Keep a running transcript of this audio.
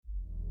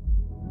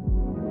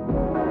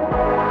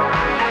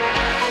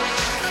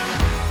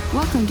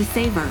Welcome to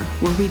Savor,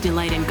 where we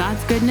delight in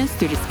God's goodness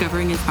through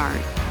discovering His heart.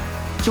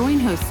 Join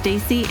hosts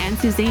Stacy and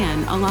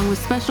Suzanne along with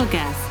special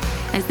guests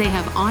as they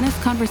have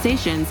honest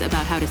conversations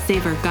about how to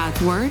savor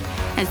God's Word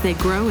as they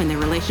grow in their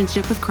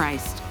relationship with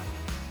Christ.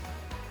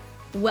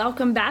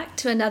 Welcome back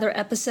to another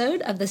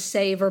episode of the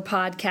Savor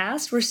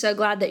Podcast. We're so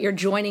glad that you're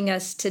joining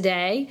us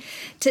today.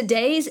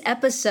 Today's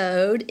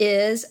episode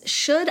is,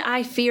 should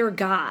I fear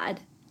God?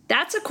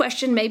 That's a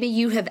question maybe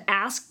you have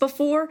asked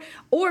before,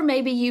 or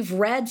maybe you've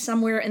read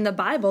somewhere in the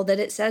Bible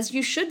that it says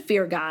you should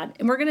fear God.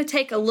 And we're going to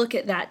take a look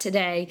at that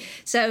today.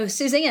 So,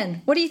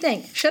 Suzanne, what do you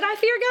think? Should I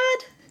fear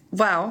God?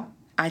 Well,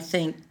 I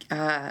think,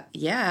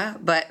 yeah,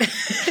 but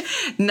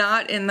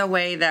not in the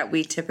way that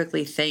we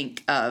typically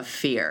think of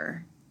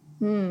fear.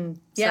 Yeah.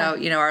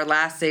 So, our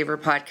last Savor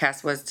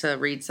podcast was to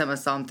read some of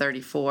Psalm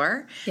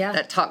 34. Yeah.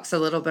 That talks a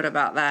little bit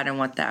about that and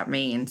what that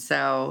means.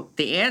 So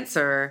the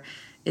answer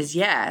is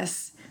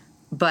yes,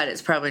 but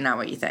it's probably not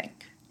what you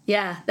think.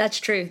 Yeah, that's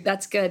true.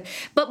 That's good.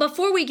 But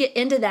before we get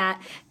into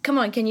that, come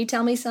on, can you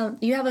tell me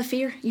you have a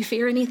fear? You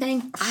fear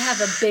anything? I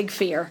have a big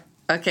fear.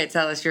 Okay,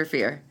 tell us your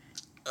fear.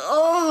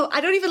 Oh,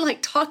 I don't even like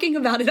talking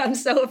about it. I'm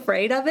so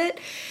afraid of it.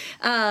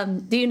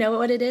 Do you know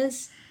what it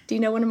is? Do you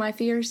know one of my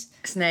fears?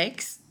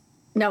 Snakes?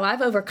 No,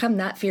 I've overcome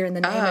that fear in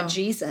the name of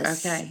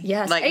Jesus. Okay.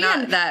 Yes. Like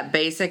not that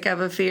basic of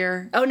a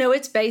fear? Oh, no,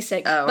 it's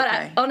basic. Oh,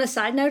 okay. But on a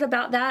side note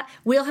about that,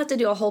 we'll have to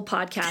do a whole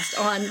podcast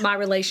on my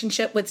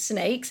relationship with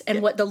snakes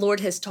and what the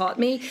Lord has taught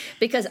me,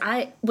 because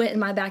I went in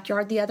my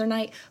backyard the other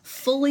night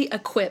fully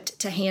equipped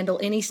to handle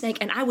any snake,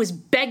 and I was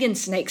begging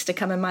snakes to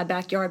come in my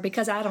backyard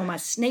because I had on my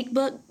snake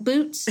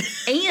boots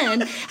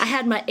and I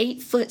had my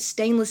 8-foot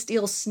stainless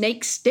steel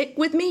snake stick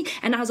with me,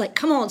 and I was like,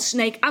 come on,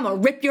 snake, I'm going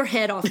to rip your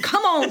head off.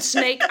 Come on,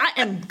 snake, I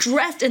am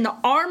dressed in the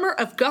armor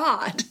of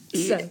God.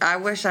 So, I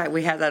wish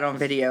we had that on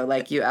video,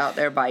 like you out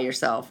there by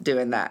yourself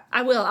doing that.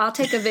 I will. I'll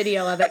take a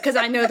video of it because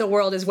I know the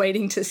world is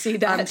waiting to see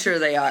that. I'm sure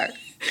they are.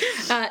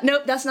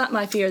 Nope, that's not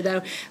my fear,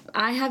 though.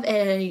 I have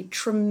a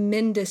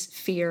tremendous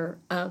fear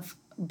of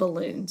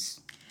balloons.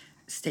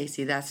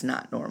 Stacy, that's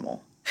not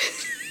normal.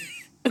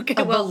 Okay,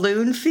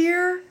 balloon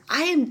fear?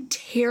 I am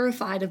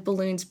terrified of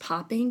balloons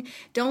popping.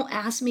 Don't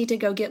ask me to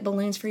go get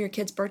balloons for your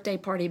kid's birthday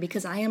party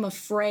because I am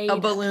afraid. A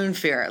balloon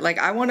fear. Like,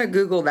 I want to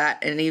Google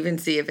that and even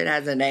see if it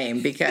has a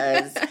name,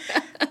 because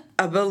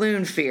a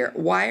balloon fear.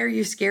 Why are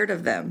you scared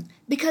of them?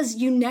 Because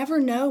you never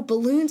know.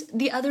 Balloons.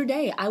 The other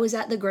day, I was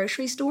at the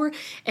grocery store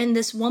and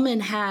this woman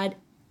had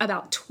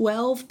about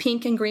 12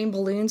 pink and green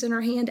balloons in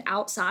her hand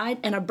outside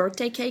and a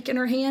birthday cake in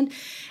her hand.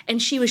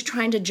 And she was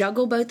trying to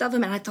juggle both of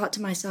them. And I thought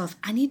to myself,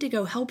 I need to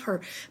go help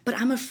her, but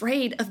I'm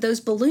afraid of those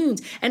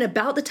balloons. And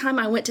about the time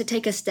I went to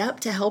take a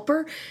step to help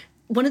her,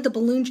 one of the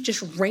balloons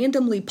just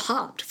randomly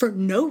popped for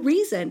no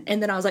reason.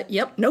 And then I was like,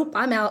 yep, nope,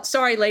 I'm out.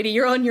 Sorry, lady,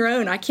 you're on your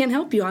own. I can't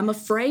help you. I'm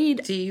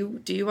afraid. Do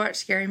you watch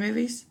scary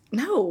movies?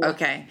 No.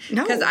 Okay.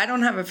 No. Because I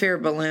don't have a fear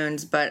of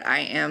balloons, but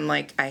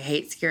I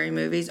hate scary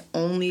movies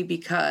only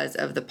because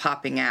of the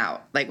popping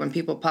out. Like when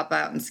people pop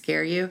out and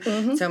scare you.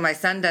 Mm-hmm. So my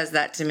son does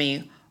that to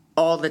me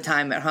all the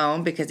time at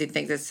home because he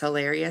thinks it's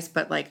hilarious.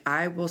 But like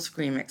I will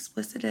scream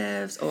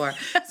explicitives, or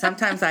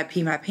sometimes I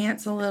pee my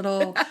pants a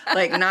little.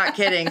 Like, not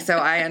kidding. So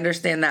I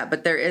understand that.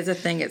 But there is a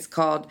thing, it's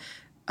called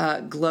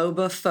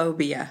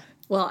globophobia.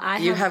 Well,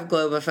 You have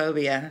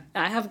globophobia.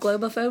 I have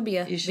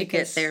globophobia. You should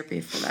get therapy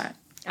for that.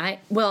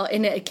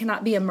 And it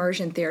cannot be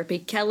immersion therapy.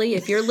 Kelly,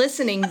 if you're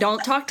listening,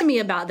 don't talk to me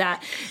about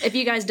that. If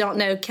you guys don't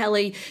know,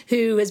 Kelly,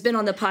 who has been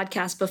on the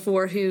podcast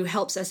before, who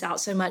helps us out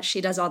so much, she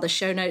does all the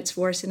show notes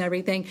for us and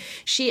everything.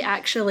 She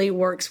actually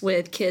works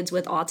with kids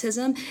with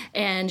autism,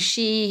 and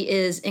she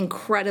is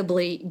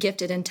incredibly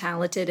gifted and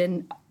talented,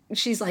 and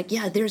she's like,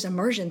 yeah, there's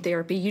immersion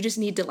therapy. You just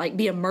need to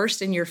be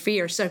immersed in your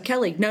fear. So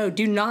Kelly, no,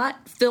 do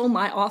not fill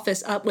my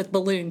office up with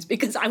balloons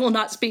because I will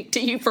not speak to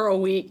you for a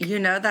week.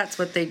 That's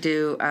what they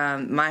do.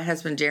 My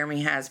husband,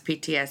 Jeremy, has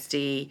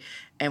PTSD.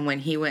 And when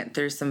he went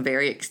through some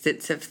very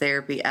extensive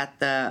therapy at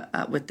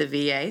with the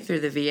VA, through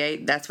the VA,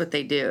 that's what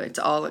they do. It's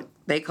all,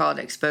 they call it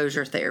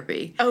exposure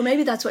therapy. Oh,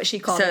 maybe that's what she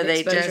called it,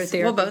 exposure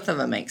therapy. Well, both of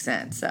them make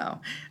sense. So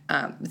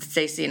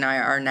Stacy and I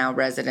are now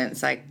resident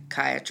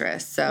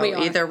psychiatrists, so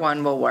either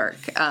one will work.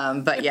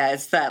 But yeah,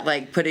 it's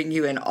that putting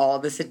you in all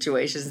the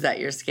situations that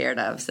you're scared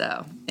of.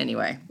 So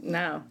anyway.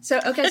 No.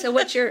 So, okay, so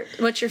what's your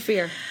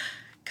fear?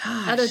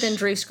 Gosh. Other than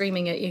Drew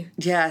screaming at you.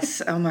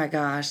 Yes. Oh my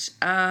gosh.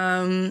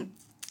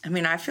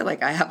 I feel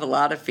like I have a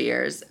lot of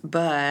fears,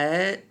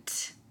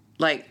 but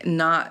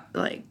not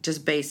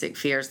just basic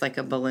fears like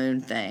a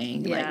balloon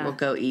thing. Yeah. We'll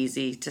go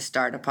easy to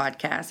start a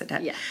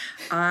podcast. Yeah.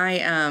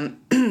 I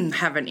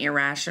have an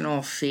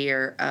irrational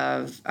fear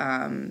of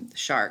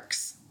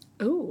sharks.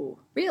 Ooh,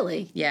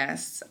 really?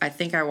 Yes. I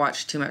think I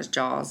watched too much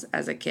Jaws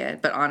as a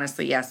kid, but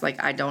honestly, yes,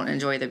 I don't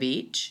enjoy the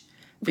beach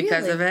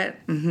because of it.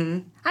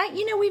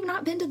 Mm-hmm. We've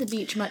not been to the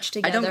beach much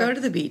together. I don't go to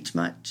the beach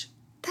much.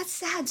 That's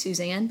sad,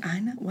 Suzanne. I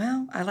know.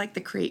 Well, I like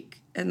the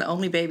creek, and the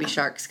only baby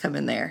sharks come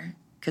in there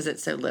because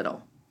it's so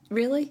little.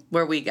 Really?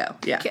 Where we go,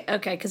 yeah.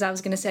 Okay, because I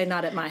was going to say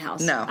not at my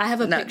house. No. I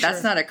have a picture.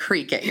 That's not a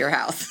creek at your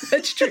house.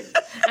 That's true.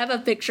 I have a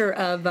picture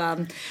of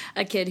a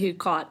kid who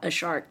caught a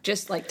shark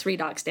just like 3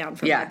 docks down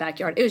from my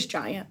backyard. It was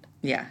giant.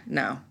 Yeah,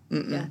 no.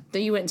 Mm-mm. Yeah. So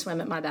you wouldn't swim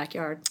at my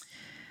backyard?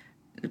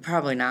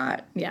 Probably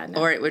not. Yeah,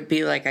 no. Or it would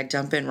be like I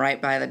jump in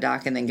right by the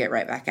dock and then get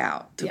right back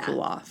out to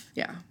cool off.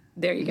 Yeah.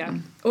 There you go.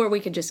 Or we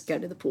could just go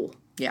to the pool.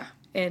 Yeah.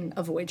 And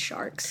avoid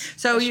sharks.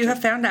 So you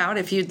have found out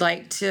if you'd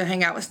like to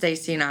hang out with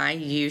Stacy and I,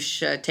 you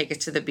should take us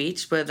to the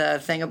beach with a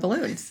thing of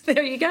balloons.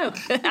 There you go.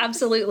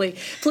 Absolutely.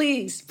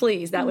 Please.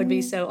 That would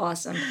be so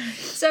awesome.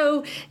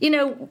 So,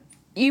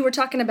 you were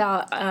talking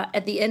about,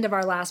 at the end of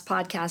our last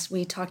podcast,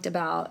 we talked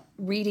about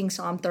reading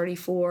Psalm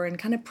 34 and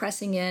kind of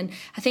pressing in.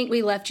 I think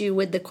we left you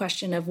with the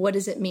question of what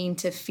does it mean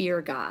to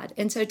fear God?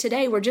 And so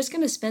today we're just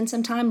going to spend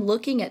some time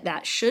looking at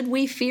that. Should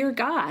we fear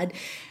God?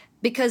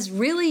 Because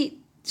really,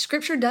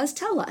 Scripture does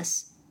tell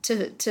us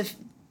to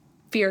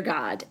fear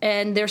God.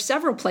 And there's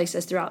several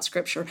places throughout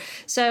Scripture.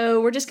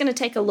 So we're just going to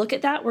take a look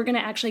at that. We're going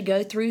to actually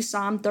go through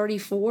Psalm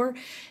 34,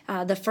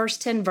 the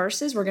first 10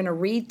 verses. We're going to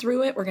read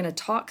through it. We're going to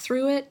talk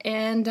through it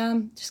and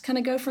just kind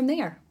of go from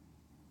there.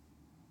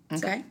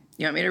 Okay. So,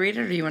 you want me to read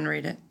it or do you want to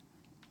read it?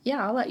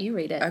 Yeah, I'll let you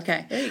read it.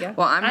 Okay. There you go.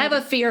 Well, I have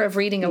a fear of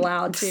reading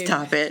aloud, too.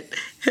 Stop it.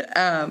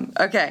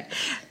 Okay.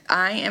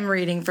 I am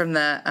reading from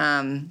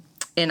the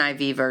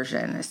NIV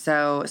version.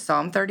 So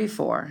Psalm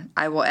 34,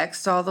 I will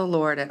extol the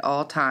Lord at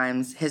all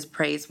times. His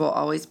praise will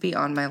always be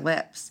on my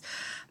lips.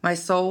 My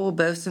soul will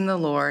boast in the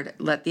Lord.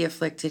 Let the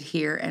afflicted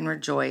hear and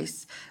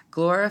rejoice.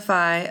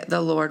 Glorify the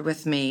Lord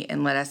with me,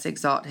 and let us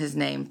exalt his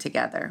name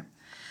together.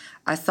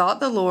 I sought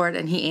the Lord,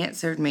 and he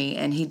answered me,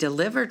 and he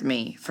delivered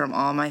me from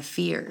all my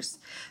fears.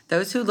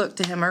 Those who look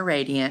to him are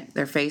radiant.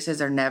 Their faces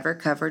are never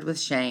covered with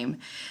shame.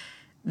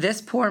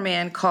 This poor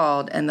man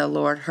called, and the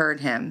Lord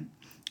heard him.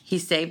 He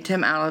saved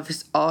him out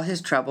of all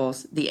his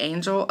troubles. The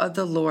angel of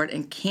the Lord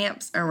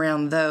encamps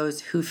around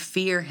those who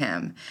fear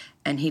him,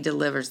 and he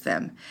delivers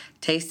them.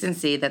 Taste and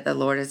see that the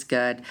Lord is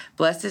good.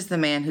 Blessed is the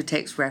man who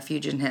takes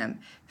refuge in him.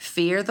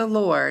 Fear the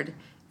Lord,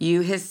 you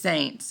his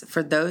saints,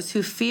 for those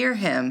who fear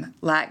him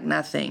lack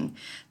nothing.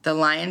 The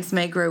lions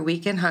may grow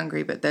weak and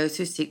hungry, but those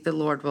who seek the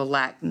Lord will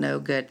lack no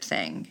good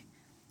thing.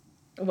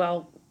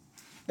 Well,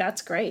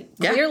 that's great.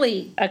 Yeah.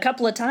 Clearly, a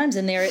couple of times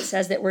in there, it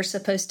says that we're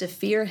supposed to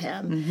fear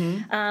him.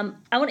 Mm-hmm.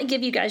 I want to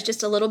give you guys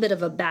just a little bit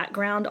of a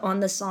background on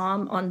the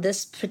psalm, on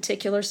this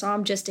particular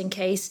psalm, just in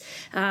case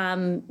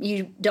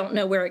you don't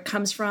know where it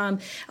comes from.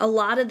 A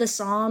lot of the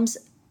psalms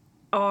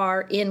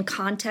are in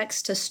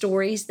context to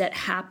stories that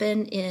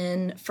happen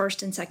in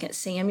 1st and 2nd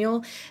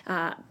Samuel.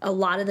 A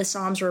lot of the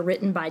Psalms were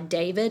written by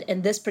David,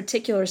 and this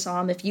particular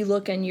Psalm, if you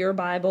look in your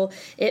Bible,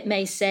 it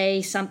may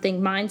say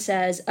something. Mine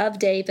says, of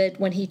David,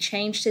 when he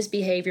changed his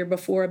behavior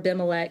before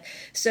Abimelech,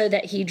 so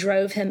that he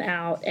drove him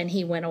out and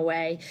he went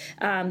away.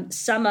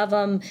 Some of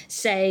them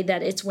say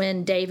that it's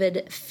when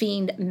David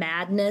feigned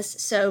madness.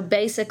 So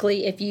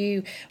basically, if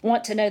you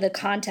want to know the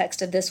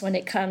context of this one,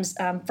 it comes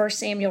 1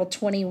 Samuel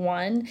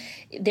 21.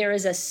 There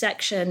is a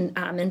section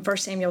in 1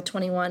 Samuel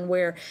 21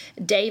 where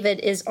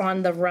David is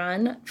on the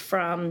run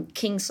from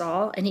King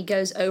Saul, and he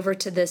goes over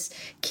to this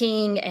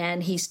king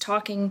and he's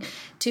talking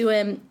to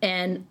him,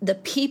 and the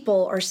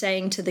people are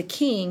saying to the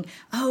king,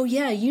 oh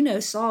yeah,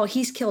 Saul,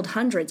 he's killed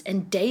hundreds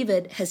and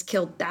David has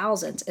killed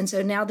thousands. And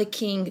so now the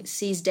king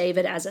sees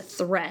David as a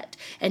threat,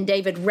 and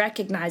David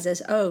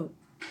recognizes, oh,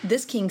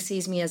 this king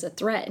sees me as a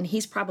threat and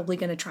he's probably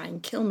going to try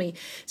and kill me.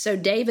 So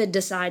David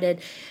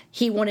decided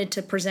he wanted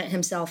to present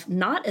himself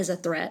not as a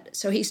threat.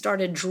 So he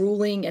started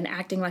drooling and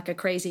acting like a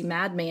crazy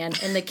madman.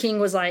 And the king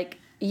was like,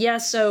 yeah,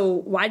 so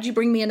why'd you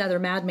bring me another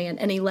madman?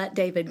 And he let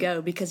David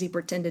go because he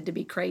pretended to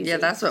be crazy. Yeah,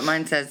 that's what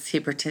mine says. He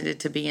pretended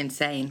to be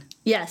insane.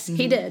 Yes,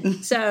 he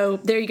did. So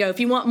there you go. If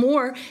you want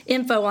more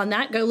info on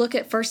that, go look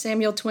at 1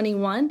 Samuel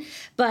 21.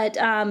 But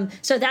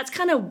so that's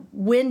kind of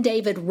when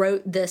David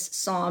wrote this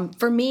psalm.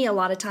 For me, a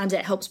lot of times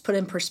it helps put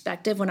in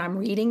perspective when I'm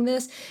reading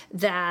this,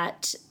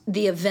 that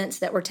the events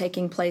that were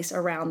taking place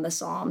around the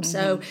psalm.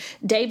 So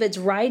David's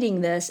writing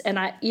this, and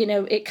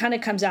it kind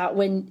of comes out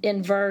when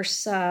in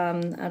verse,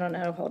 I don't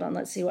know, hold on,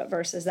 let's see what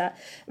verse is that.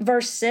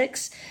 Verse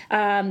 6,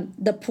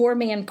 the poor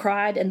man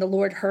cried and the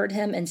Lord heard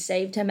him and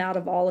saved him out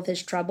of all of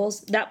his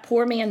troubles. That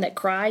poor man that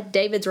cried,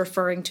 David's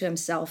referring to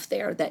himself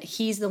there, that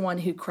he's the one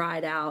who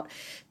cried out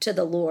to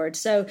the Lord.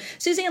 So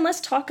Suzanne,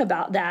 let's talk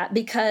about that,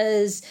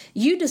 because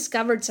you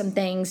discovered some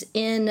things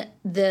in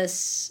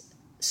this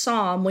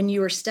psalm when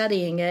you were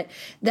studying it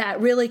that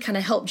really kind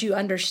of helped you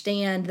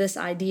understand this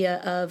idea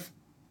of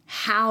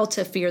how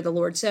to fear the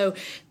Lord. So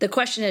the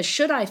question is,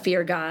 should I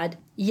fear God?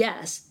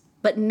 Yes.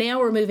 But now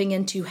we're moving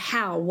into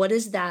how. What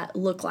does that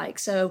look like?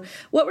 So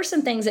what were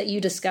some things that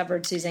you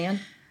discovered,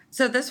 Suzanne?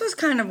 So this was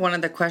kind of one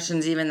of the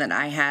questions even that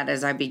I had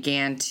as I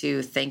began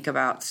to think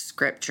about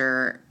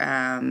Scripture,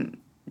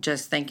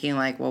 just thinking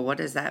like, well, what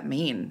does that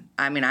mean?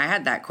 I mean, I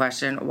had that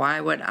question. Why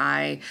would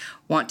I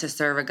want to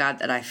serve a God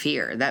that I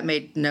fear? That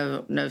made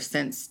no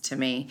sense to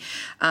me.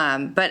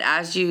 But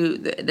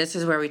this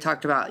is where we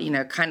talked about,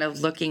 kind of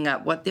looking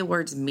up what the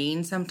words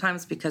mean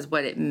sometimes, because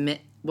what it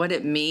what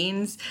it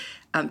means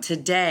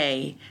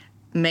today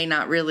may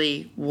not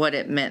really what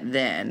it meant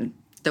then,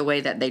 the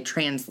way that they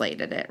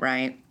translated it,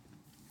 right?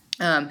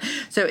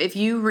 So if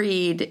you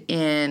read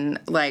in,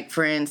 like,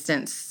 for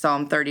instance,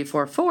 Psalm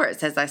 34:4, it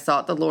says, I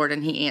sought the Lord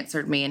and he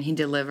answered me and he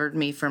delivered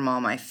me from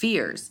all my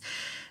fears.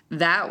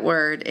 That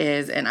word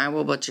is, and I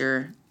will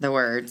butcher the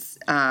words,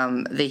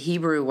 the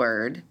Hebrew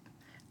word,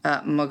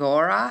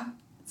 magorah,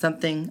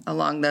 something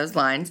along those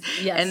lines.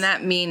 Yes. And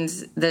that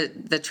means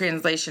the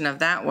translation of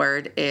that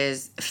word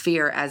is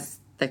fear, as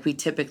like we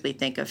typically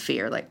think of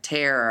fear, like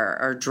terror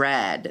or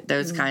dread,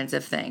 those kinds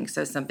of things.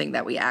 So something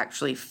that we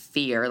actually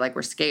fear, like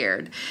we're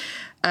scared.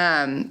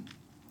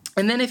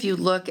 And then if you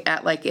look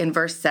at, like, in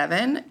verse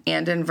 7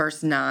 and in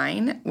verse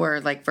 9, where,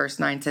 like, verse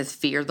 9 says,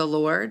 fear the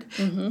Lord,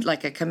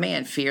 like a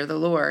command, fear the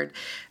Lord.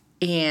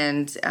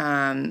 And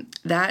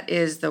that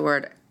is the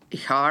word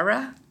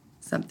ihara,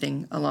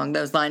 something along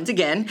those lines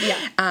again.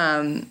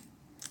 Yeah.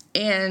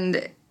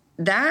 And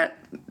that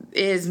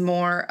is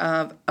more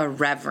of a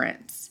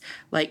reverence,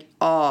 like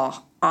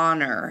awe,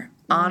 honor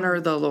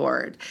the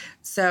Lord.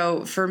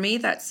 So for me,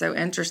 that's so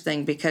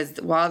interesting, because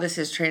while this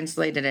is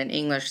translated in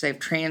English, they've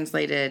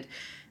translated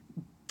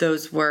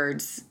those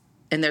words,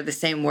 and they're the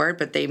same word,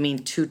 but they mean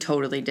two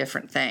totally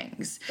different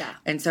things. Yeah.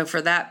 And so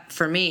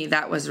for me,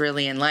 that was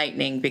really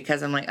enlightening,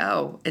 because I'm like,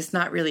 oh, it's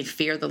not really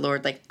fear the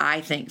Lord like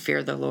I think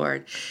fear the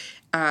Lord.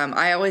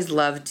 I always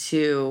love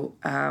to,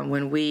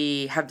 when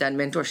we have done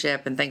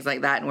mentorship and things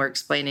like that, and we're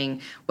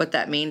explaining what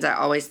that means, I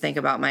always think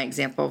about my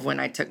example of when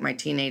I took my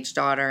teenage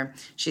daughter.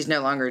 She's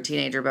no longer a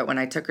teenager, but when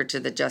I took her to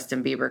the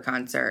Justin Bieber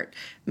concert.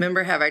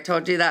 Remember, have I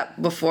told you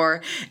that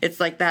before? It's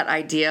like that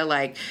idea,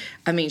 like,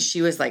 I mean,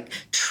 she was like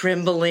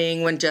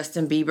trembling when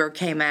Justin Bieber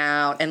came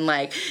out, and,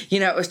 like, you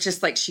know, it was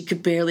just like she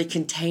could barely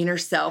contain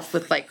herself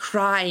with, like,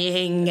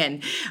 crying.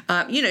 And,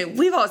 you know,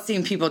 we've all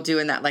seen people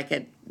doing that, like,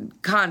 at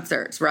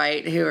concerts,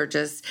 right? Who are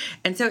just,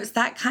 and so it's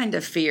that kind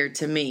of fear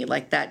to me,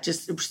 like that,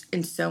 just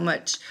in so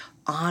much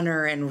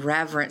honor and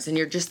reverence, and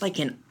you're just like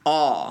in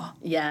awe.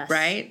 Yes.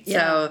 Right? Yeah.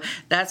 So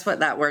that's what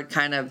that word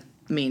kind of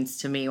means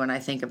to me when I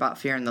think about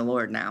fearing the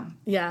Lord now.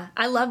 Yeah,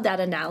 I love that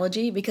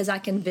analogy, because I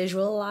can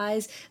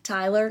visualize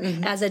Tyler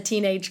as a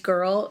teenage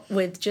girl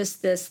with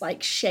just this,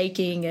 like,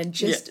 shaking and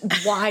just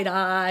wide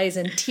eyes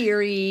and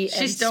teary.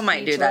 She still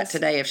might do that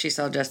today if she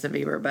saw Justin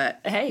Bieber, but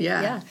hey,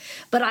 yeah.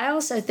 But I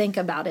also think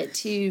about it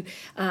too,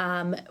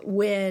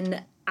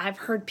 when I've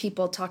heard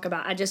people talk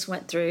about, I just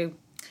went through,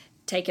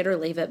 take it or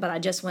leave it, but I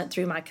just went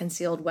through my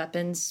concealed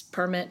weapons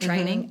permit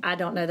training. I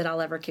don't know that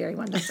I'll ever carry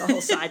one. That's a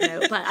whole side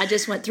note, but I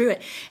just went through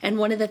it. And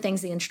one of the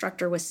things the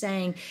instructor was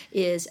saying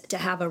is to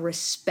have a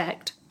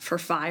respect for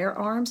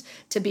firearms,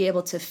 to be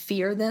able to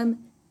fear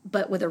them,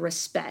 but with a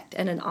respect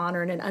and an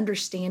honor and an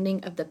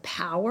understanding of the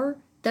power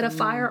that a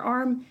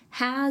firearm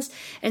has.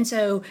 And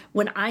so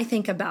when I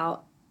think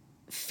about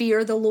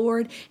fear the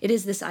Lord, it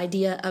is this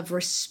idea of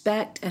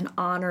respect and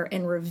honor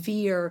and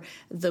revere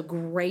the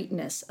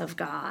greatness of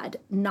God.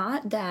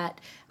 Not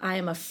that I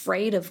am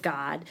afraid of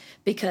God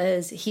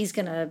because he's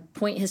going to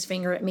point his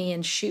finger at me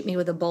and shoot me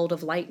with a bolt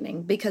of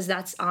lightning, because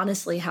that's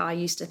honestly how I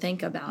used to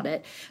think about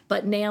it.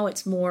 But now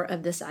it's more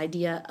of this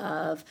idea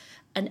of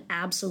an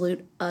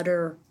absolute,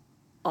 utter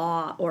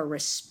awe or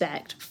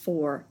respect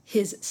for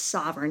his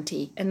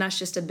sovereignty. And that's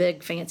just a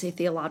big fancy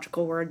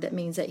theological word that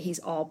means that he's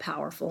all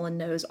powerful and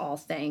knows all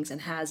things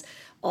and has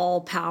all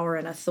power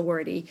and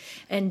authority.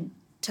 And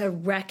to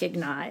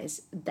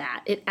recognize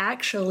that, it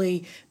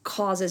actually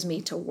causes me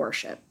to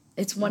worship.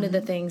 It's one of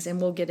the things, and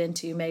we'll get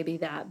into maybe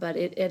that, but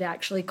it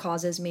actually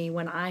causes me,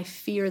 when I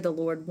fear the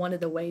Lord, one of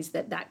the ways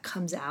that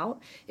comes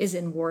out is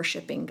in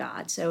worshiping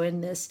God. So in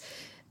this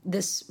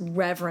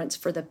reverence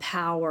for the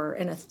power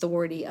and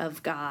authority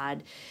of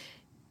God,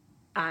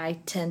 I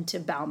tend to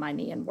bow my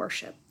knee and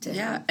worship to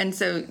him. And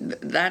so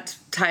that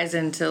ties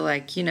into,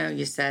 like, you know,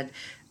 you said,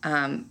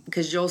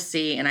 because you'll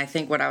see, and I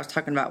think what I was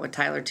talking about with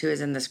Tyler too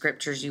is in the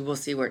scriptures, you will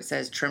see where it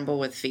says tremble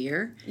with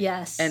fear.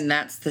 Yes. And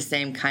that's the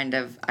same kind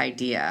of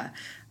idea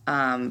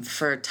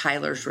for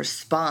Tyler's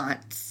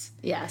response.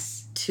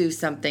 Yes. To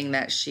something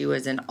that she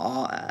was in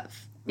awe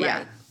of. Right.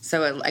 Yeah.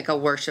 So like a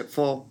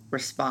worshipful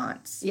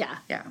response. Yeah.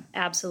 Yeah.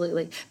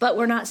 Absolutely. But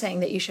we're not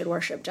saying that you should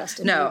worship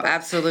Justin Bieber. No,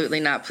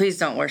 absolutely not. Please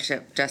don't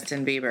worship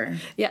Justin Bieber.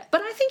 Yeah.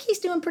 But I think he's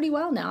doing pretty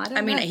well now.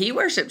 I mean, he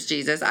worships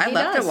Jesus. I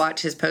love to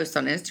watch his posts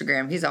on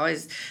Instagram. He's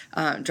always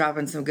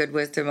dropping some good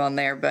wisdom on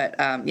there. But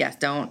yes,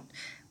 don't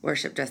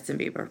worship Justin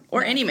Bieber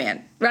or any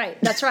man. Right.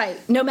 That's right.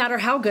 No matter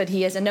how good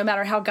he is and no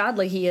matter how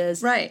godly he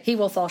is, right, he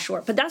will fall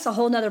short. But that's a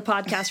whole nother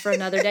podcast for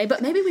another day. But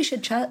maybe we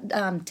should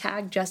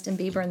tag Justin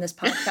Bieber in this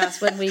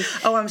podcast when we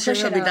Oh, I'm sure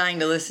he'll be dying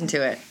to listen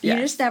to it. You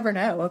just never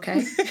know,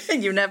 okay?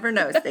 You never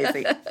know,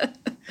 Stacey.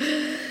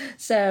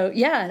 So,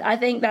 yeah, I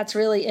think that's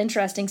really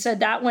interesting. So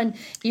that one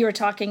you were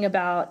talking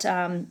about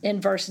in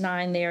verse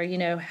 9 there,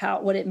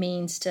 what it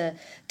means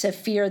to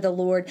fear the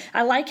Lord.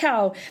 I like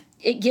how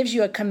it gives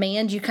you a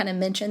command. You kind of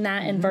mentioned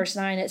that in verse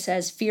 9. It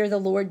says, fear the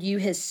Lord, you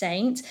his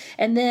saints.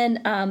 And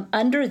then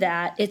under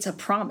that, it's a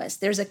promise.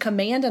 There's a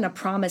command and a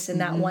promise in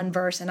that one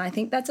verse. And I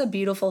think that's a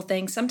beautiful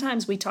thing.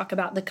 Sometimes we talk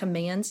about the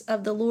commands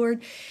of the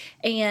Lord,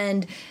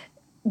 and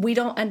we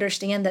don't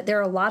understand that there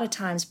are a lot of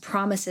times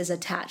promises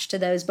attached to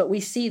those. But we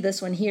see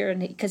this one here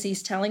because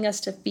he's telling us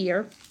to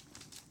fear.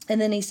 And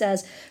then he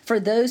says, for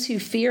those who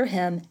fear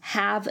him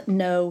have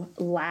no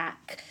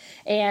lack.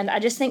 And I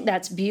just think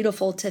that's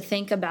beautiful to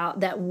think about,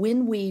 that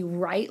when we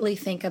rightly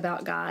think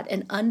about God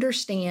and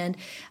understand,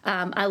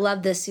 I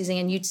love this,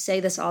 Suzanne, you'd say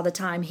this all the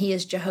time, he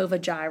is Jehovah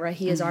Jireh,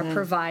 he is our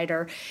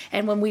provider.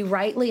 And when we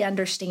rightly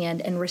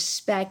understand and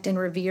respect and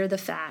revere the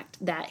fact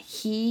that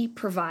he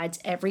provides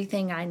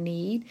everything I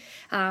need,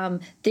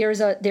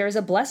 there's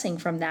a blessing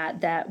from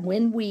that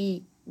when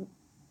we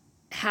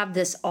have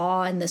this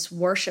awe and this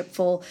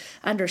worshipful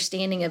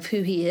understanding of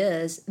who he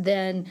is,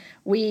 then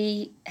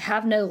we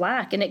have no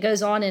lack. And it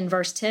goes on in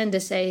verse 10 to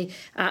say,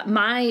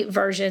 my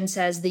version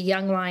says, the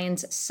young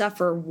lions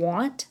suffer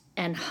want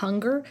and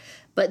hunger,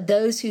 but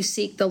those who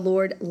seek the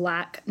Lord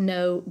lack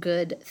no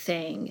good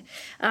thing.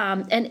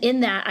 And in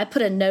that, I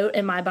put a note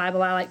in my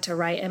Bible. I like to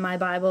write in my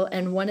Bible.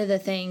 And one of the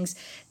things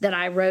that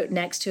I wrote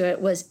next to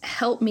it was,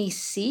 help me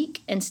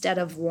seek instead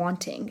of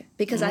wanting.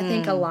 Because I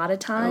think a lot of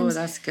times... Oh,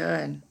 that's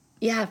good.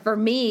 Yeah, for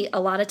me, a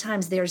lot of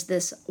times there's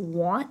this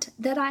want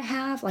that I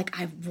have.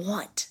 Like, I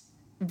want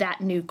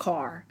that new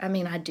car. I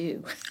mean, I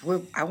do.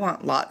 I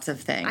want lots of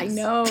things. I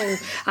know.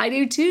 I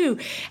do too.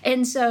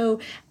 And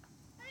so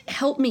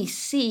help me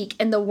seek.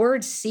 And the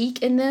word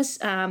seek in this,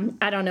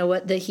 I don't know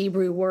what the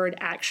Hebrew word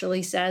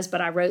actually says,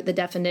 but I wrote the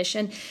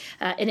definition.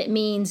 And it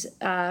means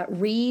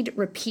read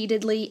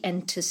repeatedly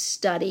and to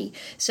study.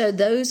 So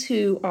those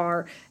who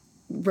are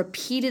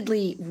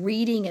repeatedly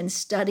reading and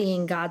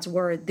studying God's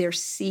word, they're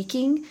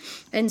seeking.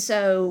 And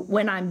so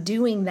when I'm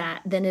doing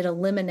that, then it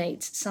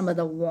eliminates some of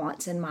the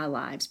wants in my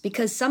lives,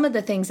 because some of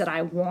the things that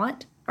I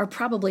want are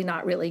probably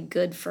not really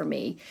good for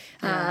me.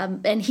 Yeah.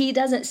 And he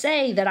doesn't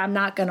say that I'm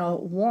not going to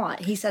want.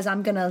 He says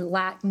I'm going to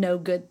lack no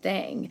good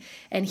thing.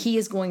 And he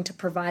is going to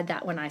provide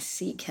that when I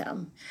seek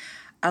him.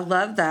 I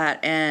love that.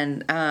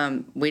 And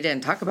we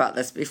didn't talk about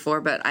this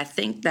before, but I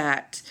think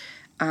that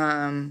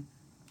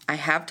I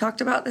have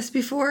talked about this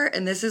before,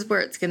 and this is where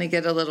it's going to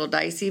get a little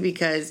dicey,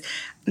 because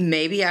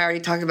maybe I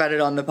already talked about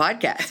it on the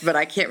podcast, but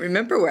I can't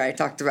remember where I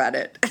talked about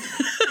it.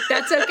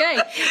 That's okay.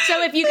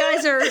 So if you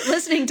guys are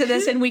listening to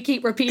this and we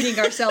keep repeating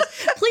ourselves,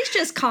 please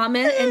just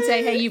comment and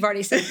say, hey, you've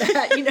already said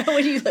that,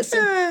 when you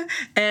listen.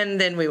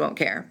 And then we won't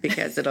care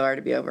because it'll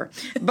already be over.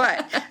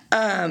 But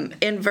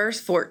in verse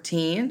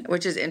 14,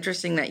 which is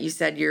interesting that you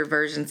said your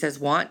version says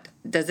want.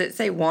 Does it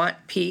say want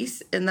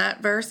peace in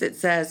that verse? It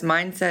says,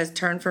 mine says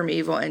turn from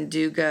evil and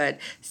do good,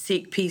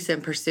 seek peace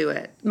and pursue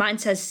it. Mine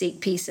says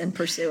seek peace and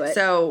pursue it.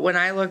 So when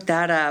I looked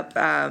that up,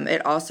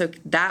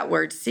 that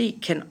word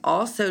seek can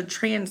also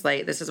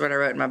translate, this is what I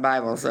wrote in my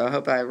Bible, so I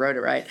hope I wrote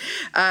it right,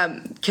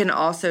 can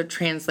also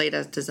translate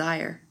as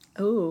desire.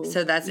 Ooh,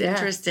 so that's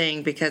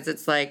interesting, because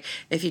it's like,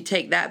 if you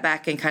take that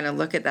back and kind of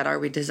look at that, are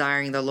we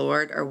desiring the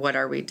Lord, or what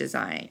are we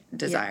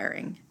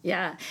desiring?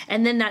 Yeah.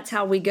 And then that's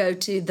how we go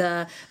to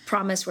the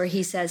promise where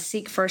he says,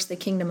 seek first the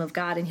kingdom of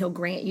God and he'll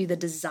grant you the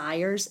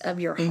desires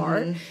of your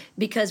heart.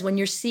 Because when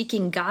you're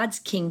seeking God's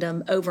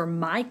kingdom over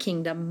my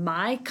kingdom,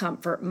 my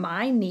comfort,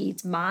 my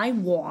needs, my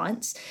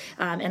wants,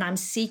 and I'm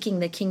seeking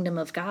the kingdom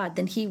of God,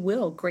 then he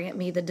will grant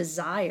me the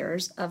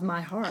desires of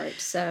my heart.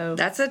 So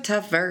that's a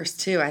tough verse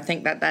too. I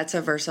think that's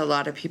a verse a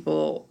lot of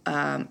people,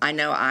 I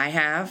know I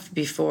have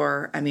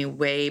before,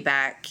 way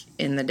back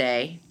in the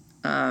day.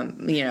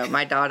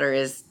 My daughter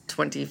is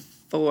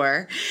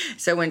 24.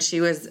 So when she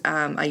was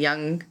a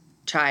young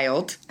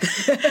child,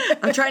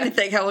 I'm trying to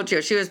think how old she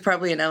was. She was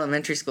probably in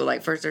elementary school,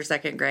 like first or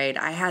second grade.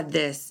 I had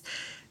this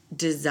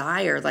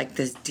desire, like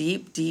this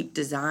deep, deep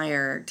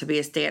desire to be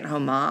a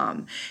stay-at-home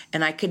mom.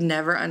 And I could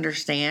never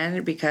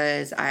understand,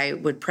 because I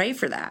would pray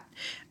for that.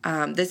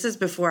 This is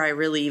before I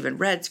really even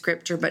read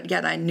scripture, but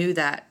yet I knew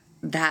that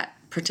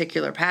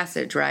particular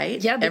passage,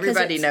 right? Yeah,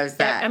 everybody knows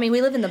that. We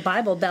live in the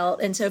Bible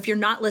Belt, and so if you're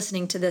not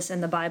listening to this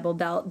in the Bible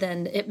Belt,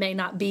 then it may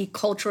not be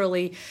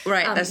culturally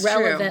that's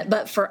relevant. True.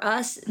 But for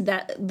us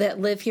that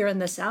live here in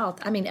the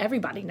South,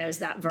 everybody knows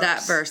that verse.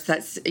 That verse,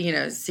 that's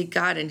seek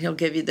God and He'll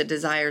give you the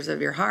desires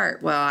of your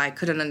heart. Well, I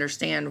couldn't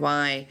understand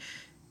why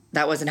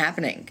that wasn't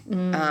happening.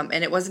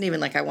 And it wasn't even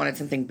like I wanted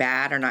something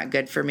bad or not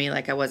good for me.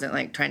 Like I wasn't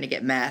like trying to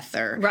get meth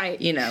or,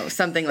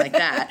 something like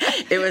that.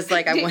 It was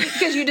like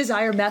because you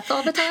desire meth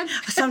all the time?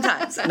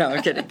 Sometimes. No,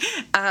 I'm kidding.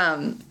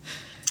 I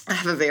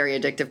have a very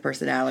addictive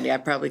personality. I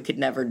probably could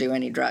never do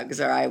any drugs,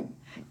 or I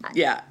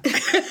Yeah.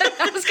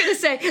 I was going to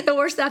say, the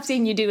worst I've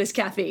seen you do is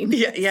caffeine.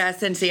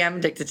 Yes, and see, I'm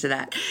addicted to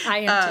that. I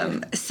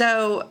am too.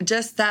 So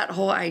just that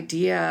whole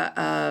idea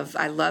of,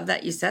 I love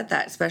that you said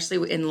that,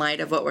 especially in light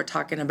of what we're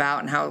talking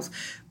about and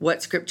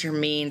what Scripture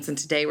means. And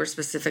today we're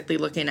specifically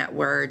looking at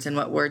words and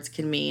what words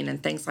can mean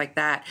and things like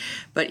that.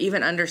 But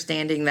even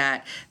understanding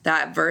that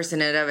verse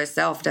in and of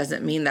itself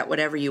doesn't mean that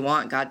whatever you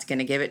want, God's going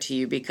to give it to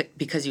you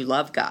because you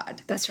love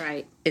God. That's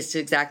right. It's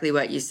exactly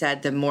what you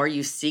said. The more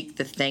you seek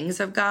the things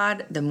of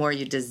God, the more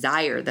you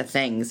desire the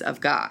things of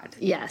God.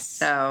 Yes.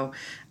 So,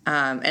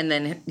 and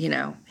then,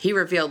 he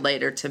revealed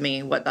later to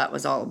me what that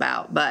was all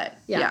about. But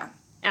yeah.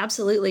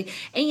 Absolutely.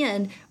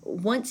 And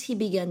once he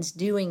begins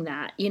doing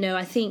that,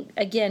 I think,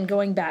 again,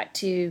 going back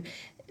to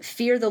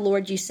fear the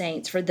Lord, you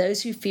saints, for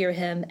those who fear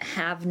him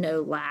have no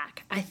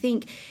lack. I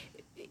think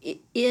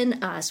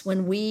in us,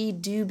 when we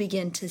do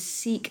begin to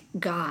seek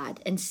God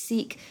and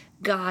seek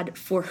God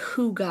for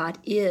who God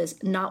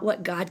is, not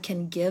what God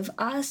can give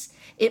us,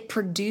 it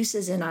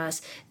produces in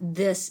us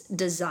this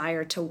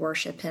desire to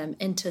worship him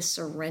and to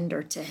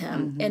surrender to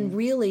him. Mm-hmm. And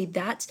really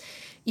that's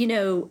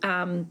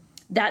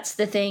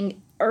the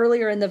thing.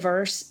 Earlier in the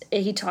verse,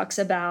 he talks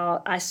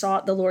about, I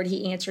sought the Lord,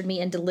 he answered me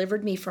and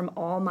delivered me from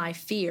all my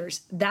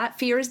fears. That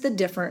fear is the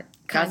different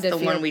kind of fear.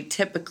 That's the one we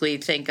typically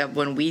think of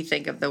when we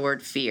think of the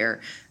word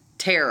fear.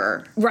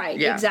 Terror. Right,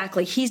 yeah.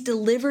 Exactly. He's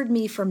delivered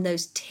me from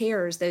those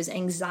terrors, those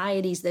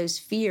anxieties, those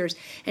fears.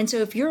 And so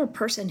if you're a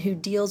person who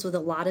deals with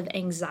a lot of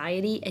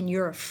anxiety and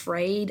you're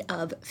afraid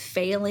of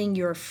failing,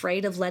 you're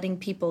afraid of letting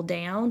people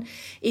down,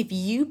 if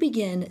you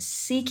begin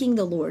seeking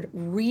the Lord,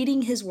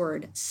 reading his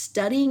word,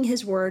 studying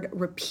his word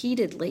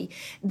repeatedly,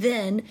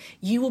 then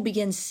you will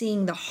begin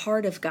seeing the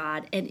heart of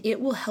God, and it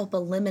will help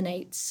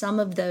eliminate some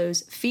of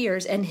those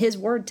fears. And his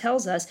word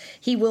tells us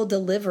he will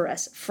deliver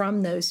us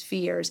from those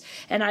fears.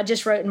 And I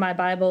just wrote in my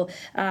Bible,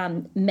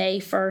 May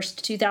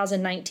 1st,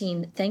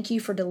 2019, thank you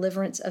for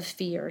deliverance of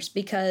fears,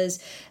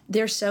 because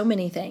there's so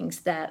many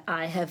things that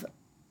I have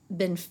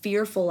been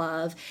fearful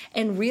of.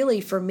 And really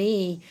for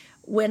me,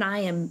 when I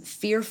am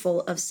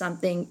fearful of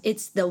something,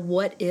 it's the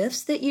what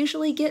ifs that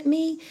usually get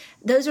me.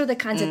 Those are the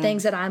kinds of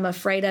things that I'm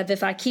afraid of.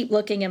 If I keep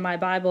looking in my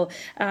Bible,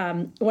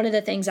 one of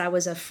the things I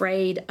was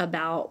afraid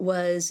about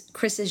was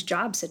Chris's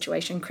job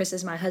situation. Chris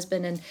is my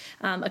husband,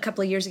 and a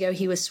couple of years ago,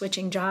 he was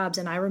switching jobs,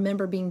 and I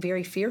remember being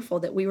very fearful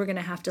that we were going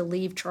to have to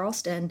leave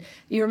Charleston.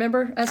 You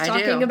remember us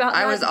talking about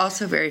that? I was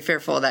also very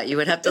fearful that you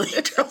would have to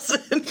leave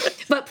Charleston.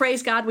 But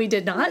praise God, we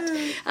did not.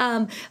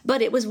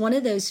 But it was one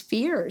of those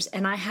fears,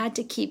 and I had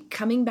to keep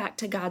coming back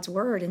to God's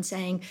word and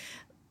saying,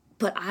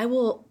 but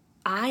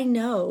I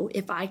know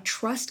if I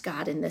trust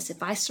God in this,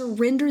 if I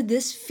surrender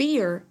this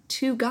fear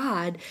to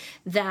God,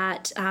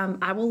 that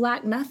I will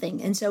lack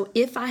nothing. And so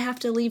if I have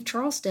to leave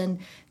Charleston,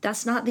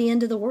 that's not the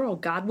end of the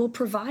world. God will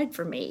provide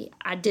for me.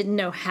 I didn't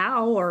know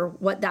how or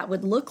what that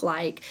would look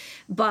like,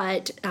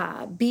 but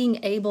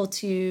being able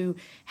to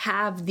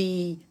have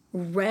the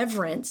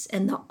reverence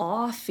and the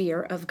awe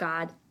fear of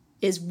God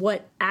is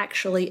what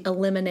actually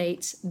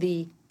eliminates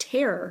the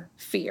terror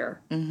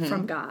fear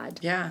from God.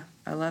 Yeah,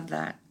 I love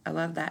that.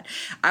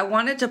 I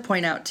wanted to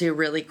point out too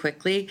really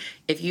quickly,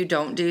 if you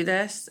don't do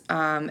this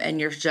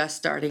and you're just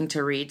starting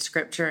to read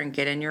scripture and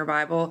get in your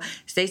Bible,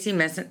 Stacy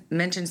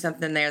mentioned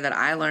something there that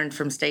I learned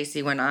from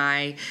Stacy when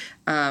I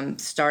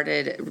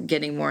started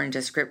getting more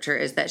into scripture,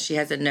 is that she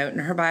has a note in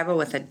her Bible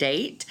with a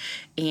date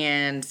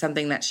and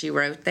something that she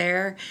wrote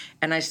there.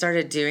 And I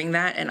started doing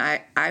that, and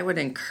I would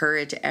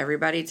encourage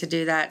everybody to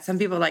do that. Some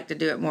people like to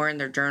do it more in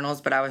their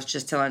journals, but I was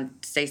just telling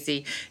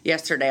Stacy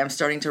yesterday, I'm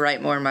starting to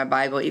write more in my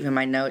Bible, even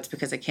my notes,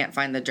 because I can't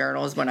find the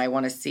journals when I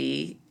want to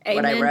see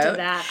what I wrote. Amen to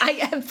that. I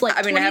have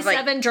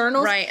 27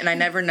 journals. Right, and I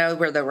never know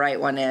where the right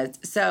one is.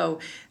 So,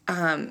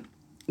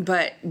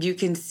 but you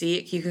can see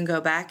it. You can go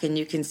back and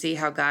you can see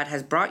how God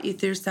has brought you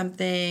through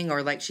something,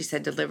 or like she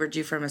said, delivered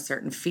you from a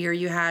certain fear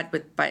you had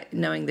by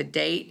knowing the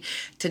date.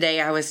 Today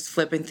I was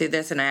flipping through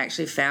this and I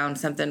actually found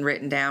something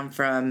written down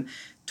from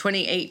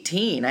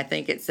 2018, I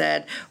think it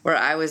said, where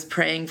I was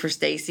praying for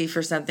Stacy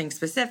for something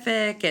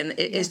specific, and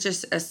it is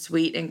just a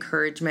sweet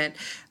encouragement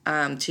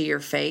to your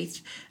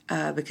faith,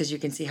 because you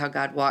can see how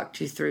God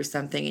walked you through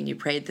something, and you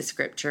prayed the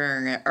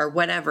scripture or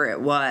whatever it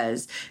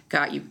was,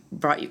 brought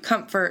you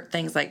comfort,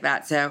 things like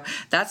that. So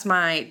that's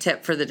my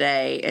tip for the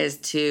day, is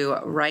to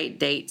write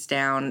dates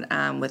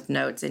down with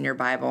notes in your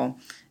Bible.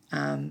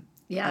 I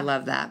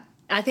love that.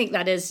 I think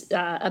that is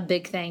a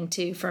big thing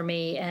too for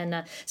me,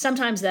 and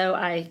sometimes though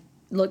I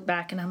look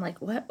back and I'm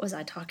like, what was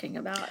I talking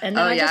about? And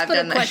then I just put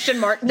a question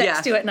mark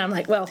next to it, and I'm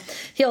like, well,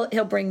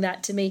 he'll bring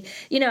that to me.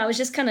 I was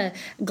just kind of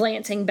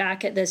glancing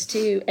back at this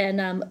too,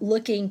 and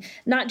looking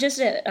not just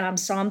at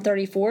Psalm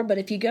 34, but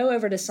if you go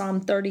over to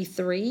Psalm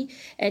 33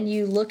 and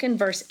you look in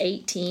verse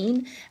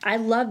 18, I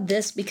love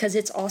this because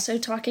it's also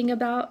talking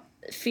about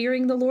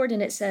fearing the Lord,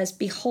 and it says,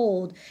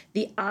 "Behold,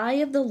 the eye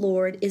of the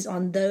Lord is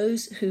on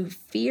those who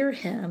fear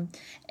him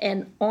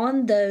and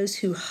on those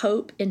who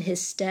hope in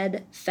his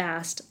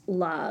steadfast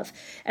love."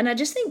 And I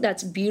just think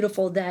that's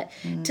beautiful, that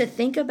to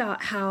think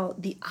about how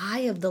the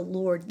eye of the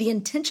Lord, the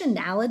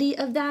intentionality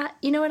of that,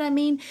 you know what I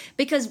mean?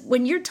 Because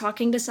when you're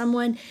talking to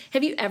someone,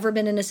 have you ever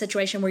been in a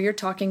situation where you're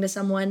talking to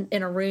someone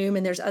in a room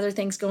and there's other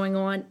things going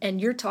on and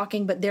you're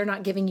talking, but they're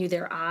not giving you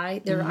their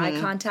eye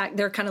contact?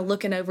 They're kind of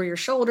looking over your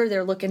shoulder.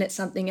 They're looking at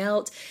something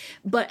else.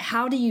 But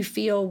how do you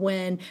feel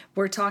when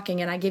we're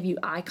talking and I give you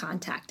eye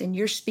contact and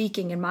you're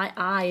speaking and my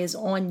eye is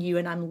on you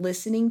and I'm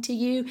listening to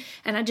you?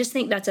 And I just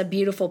think that's a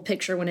beautiful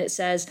picture when it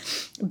says,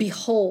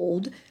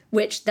 "Behold,"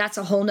 which that's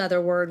a whole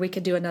nother word we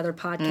could do another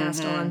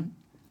podcast on.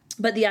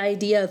 But the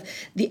idea of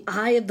the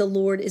eye of the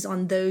Lord is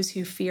on those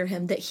who fear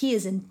him, that he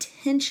is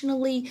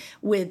intentionally,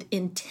 with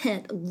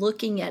intent,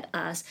 looking at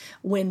us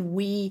when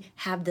we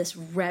have this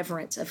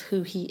reverence of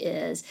who he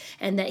is,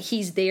 and that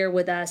he's there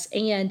with us,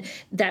 and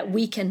that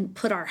we can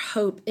put our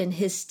hope in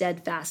his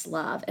steadfast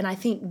love. And I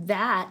think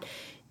that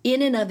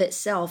in and of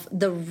itself,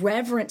 the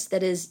reverence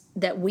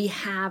that we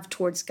have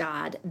towards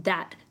God,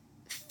 that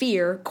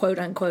fear, quote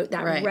unquote,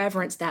 that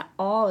reverence, that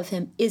awe of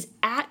him, is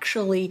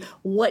actually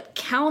what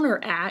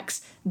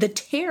counteracts the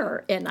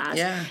terror in us.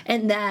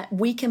 And that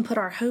we can put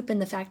our hope in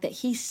the fact that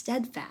he's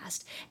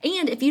steadfast.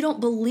 And if you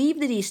don't believe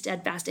that he's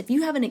steadfast, if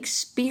you haven't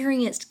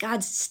experienced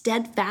God's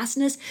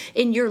steadfastness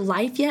in your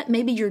life yet,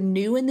 maybe you're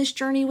new in this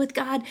journey with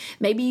God,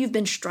 maybe you've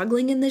been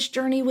struggling in this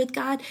journey with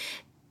God,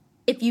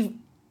 if you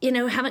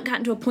haven't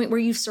gotten to a point where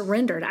you've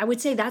surrendered, I would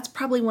say that's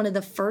probably one of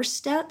the first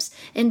steps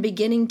in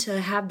beginning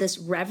to have this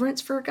reverence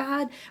for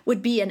God,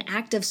 would be an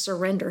act of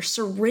surrender.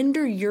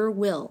 Surrender your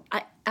will.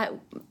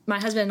 My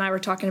husband and I were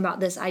talking about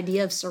this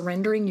idea of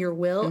surrendering your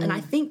will, and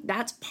I think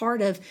that's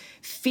part of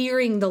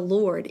fearing the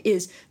Lord,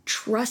 is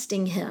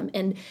trusting him.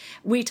 And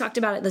we talked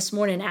about it this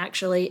morning,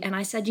 actually, and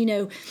I said,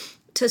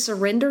 to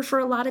surrender for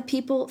a lot of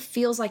people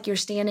feels like you're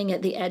standing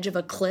at the edge of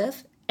a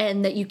cliff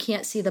and that you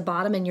can't see the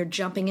bottom and you're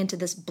jumping into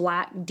this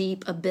black,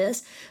 deep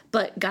abyss.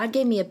 But God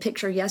gave me a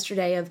picture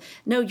yesterday of,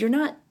 no, you're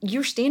not.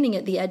 You're standing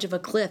at the edge of a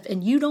cliff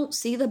and you don't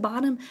see the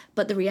bottom,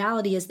 but the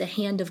reality is the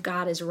hand of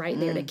God is right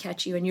there to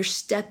catch you, and you're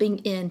stepping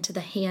into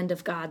the hand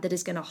of God that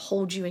is going to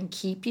hold you and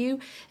keep you.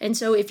 And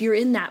so if you're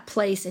in that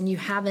place and you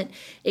haven't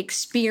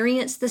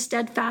experienced the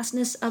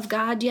steadfastness of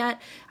God yet,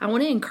 I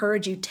want to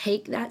encourage you,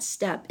 take that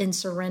step in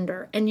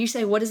surrender. And you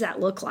say, what does that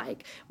look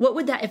like? What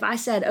would that, if I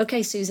said,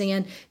 okay,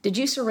 Suzanne, did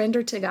you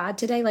surrender to God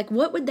today? Like,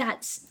 what would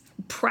that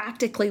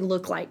practically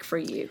look like for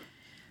you?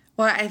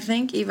 Well, I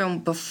think even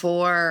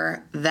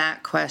before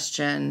that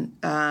question,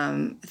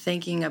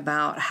 thinking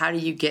about how do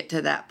you get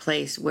to that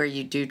place where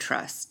you do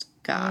trust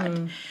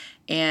God?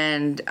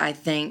 And I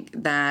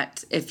think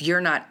that if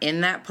you're not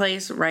in that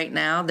place right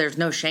now, there's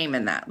no shame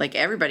in that. Like,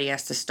 everybody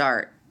has to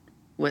start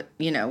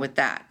with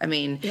that. I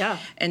mean,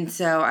 and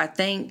so I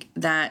think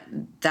that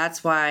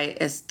that's why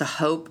it's the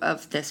hope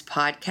of this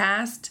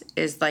podcast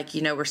is like,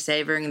 we're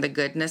savoring the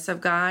goodness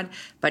of God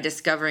by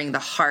discovering the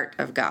heart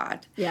of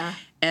God. Yeah.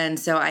 And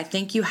so I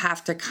think you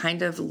have to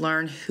kind of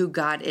learn who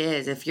God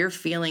is. If you're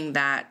feeling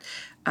that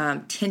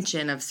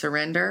tension of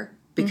surrender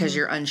because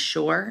you're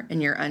unsure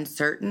and you're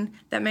uncertain,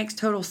 that makes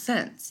total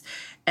sense.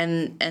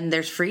 And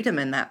there's freedom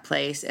in that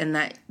place,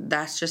 and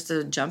that's just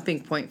a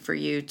jumping point for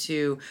you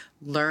to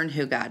learn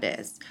who God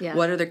is. Yeah.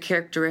 What are the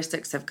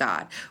characteristics of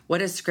God? What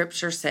does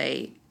Scripture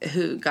say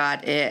who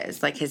God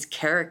is, like his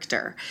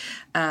character?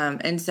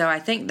 And so I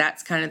think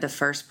that's kind of the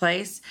first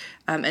place.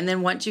 And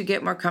then once you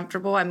get more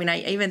comfortable, I mean,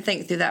 I even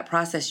think through that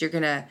process, you're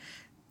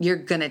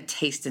gonna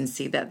taste and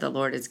see that the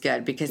Lord is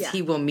good, because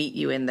he will meet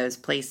you in those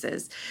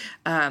places.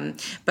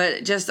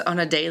 But just on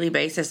a daily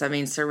basis, I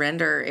mean,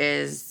 surrender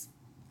is,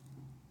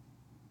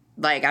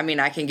 like, I mean,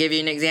 I can give you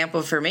an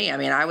example for me. I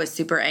mean, I was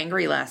super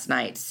angry last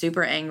night,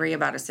 super angry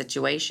about a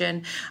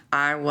situation.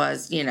 I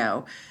was,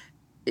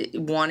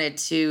 wanted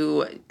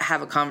to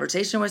have a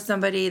conversation with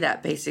somebody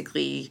that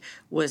basically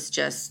was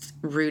just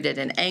rooted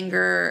in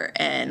anger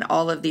and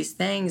all of these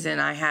things.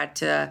 And I had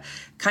to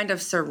kind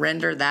of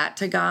surrender that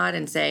to God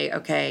and say,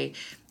 okay,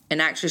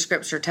 and actually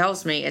Scripture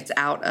tells me it's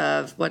out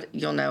of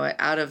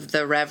out of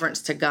the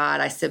reverence to God,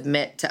 I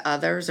submit to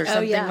others, or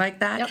something like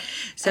that. Yep.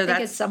 So I think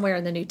it's somewhere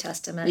in the New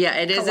Testament. Yeah,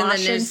 it is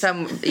Colossians.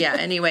 In the New.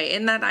 Anyway,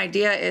 and that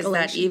idea is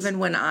Galatians. That even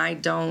when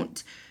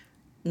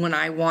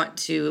I want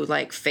to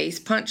like face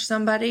punch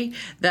somebody,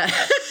 that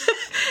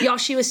y'all,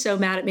 she was so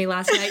mad at me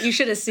last night. You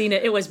should have seen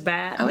it. It was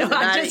bad. I'm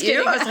just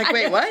kidding. I was like,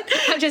 wait, what?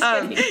 I'm just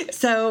kidding.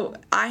 So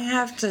I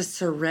have to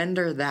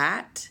surrender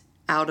that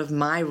out of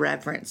my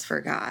reverence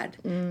for God,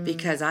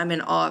 because I'm in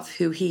awe of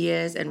who he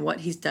is and what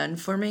he's done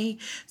for me.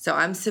 So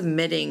I'm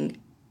submitting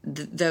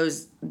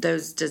those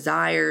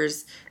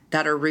desires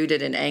that are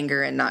rooted in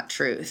anger and not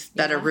truth,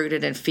 that are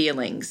rooted in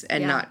feelings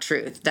and not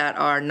truth, that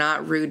are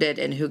not rooted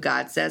in who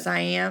God says I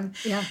am.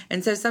 Yeah.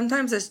 And so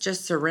sometimes it's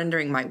just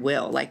surrendering my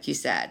will, like you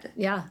said.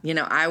 Yeah.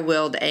 I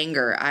willed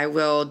anger. I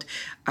want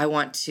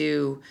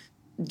to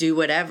do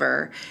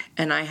whatever.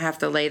 And I have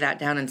to lay that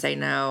down and say,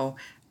 no,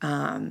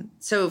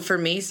 So for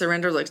me,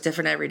 surrender looks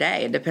different every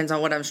day. It depends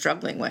on what I'm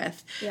struggling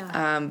with.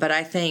 Yeah. But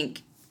I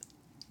think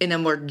in a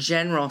more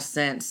general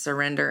sense,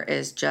 surrender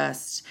is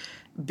just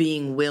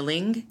being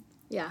willing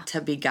Yeah.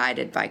 to be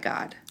guided by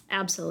God.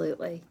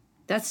 Absolutely.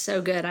 That's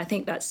so good. I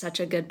think that's such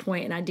a good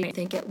point. And I do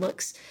think it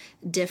looks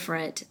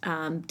different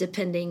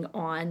depending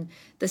on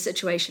the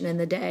situation in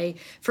the day.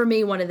 For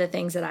me, one of the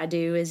things that I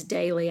do is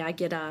daily I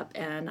get up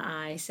and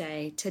I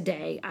say,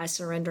 today I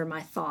surrender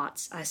my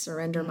thoughts, I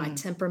surrender my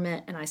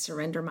temperament, and I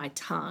surrender my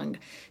tongue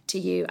to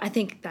you. I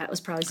think that was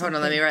probably something.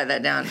 Hold on, let me write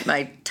that down.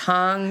 My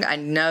tongue, I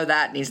know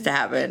that needs to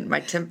happen.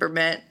 My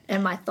temperament.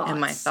 And my thoughts. And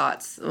my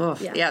thoughts.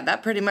 Oof. Yeah,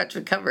 that pretty much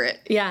would cover it.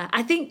 Yeah,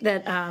 I think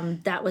that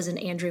that was an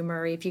Andrew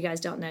Murray. If you guys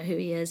don't know who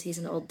he is, he's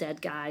an old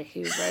dead guy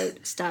who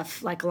wrote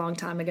stuff like a long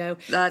time ago.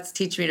 That's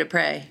Teach Me to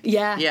Pray.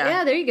 Yeah,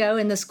 there you go.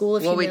 In the School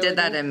of Humility. Well, we did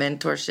that in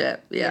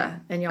mentorship. Yeah.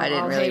 And y'all I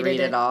didn't all really read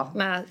it all.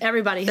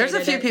 Everybody hated it.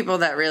 There's a few people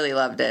that really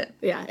loved it.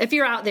 Yeah, if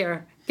you're out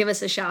there, give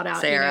us a shout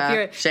out.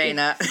 Sarah,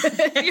 Shayna.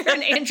 If you're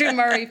an Andrew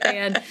Murray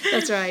fan,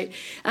 that's right.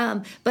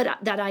 But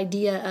that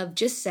idea of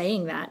just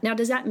saying that. Now,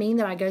 does that mean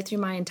that I go through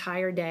my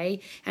entire day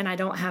and I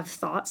don't have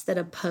thoughts that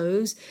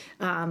oppose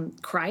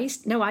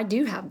Christ? No, I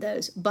do have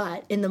those.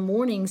 But in the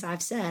mornings,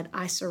 I've said,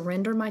 I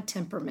surrender my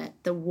temperament,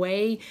 the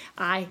way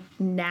I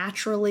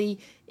naturally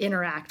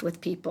interact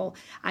with people.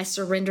 I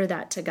surrender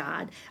that to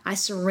God. I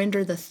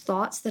surrender the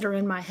thoughts that are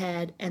in my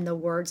head and the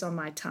words on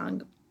my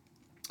tongue.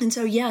 And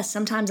so, yes,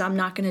 sometimes I'm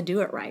not going to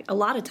do it right. A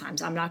lot of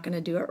times I'm not going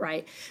to do it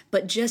right.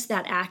 But just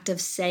that act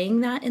of saying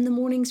that in the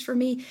mornings for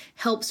me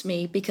helps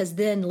me, because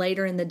then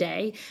later in the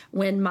day,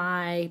 when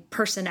my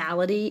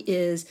personality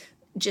is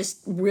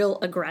just real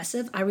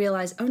aggressive, I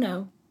realize, oh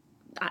no,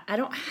 I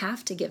don't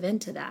have to give in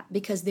to that,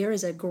 because there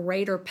is a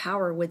greater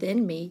power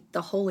within me,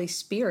 the Holy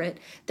Spirit,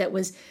 that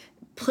was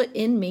put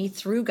in me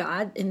through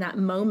God in that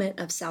moment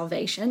of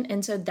salvation.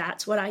 And so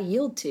that's what I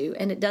yield to.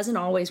 And it doesn't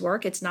always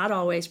work. It's not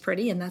always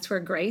pretty. And that's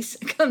where grace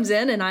comes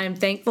in. And I am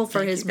thankful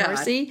for his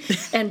mercy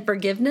and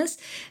forgiveness.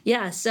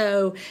 Yeah.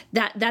 So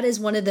that is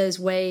one of those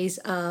ways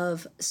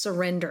of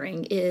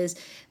surrendering, is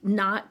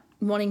not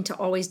wanting to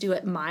always do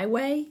it my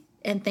way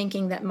and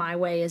thinking that my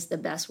way is the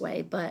best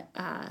way, but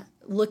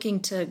looking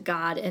to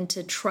God and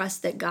to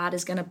trust that God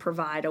is going to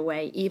provide a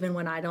way even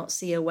when I don't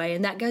see a way.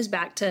 And that goes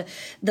back to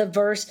the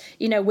verse,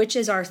 which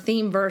is our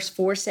theme verse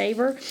for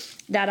Savor,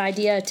 that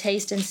idea,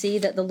 taste and see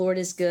that the Lord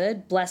is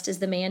good. Blessed is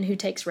the man who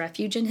takes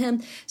refuge in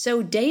him.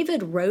 So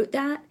David wrote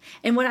that.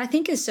 And what I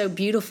think is so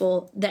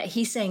beautiful, that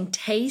he's saying,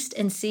 taste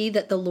and see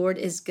that the Lord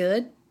is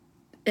good.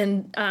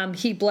 And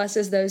he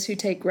blesses those who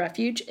take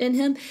refuge in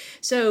him.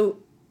 So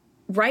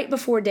right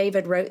before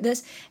David wrote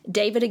this,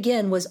 David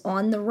again was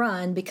on the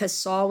run because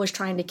Saul was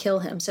trying to kill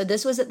him. So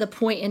this was at the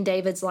point in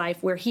David's life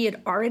where he had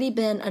already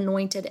been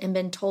anointed and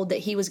been told that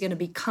he was going to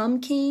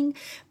become king.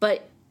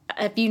 But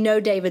if you know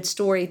David's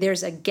story,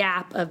 there's a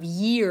gap of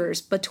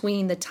years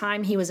between the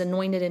time he was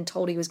anointed and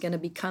told he was going to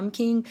become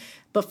king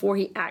before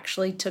he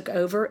actually took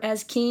over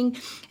as king.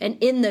 And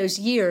in those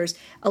years,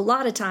 a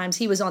lot of times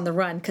he was on the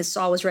run because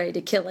Saul was ready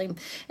to kill him.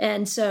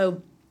 And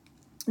so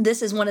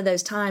this is one of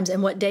those times.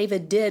 And what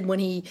David did when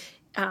he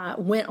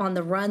went on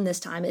the run this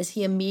time is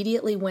he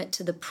immediately went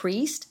to the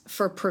priest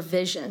for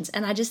provisions.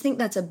 And I just think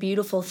that's a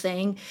beautiful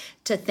thing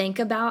to think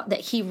about,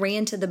 that he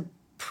ran to the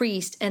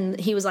priest and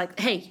he was like,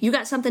 hey, you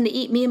got something to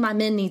eat? Me and my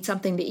men need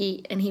something to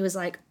eat. And he was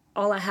like,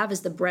 all I have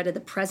is the bread of the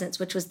presence,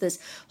 which was this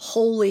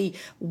holy,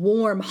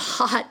 warm,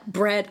 hot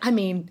bread. I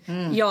mean,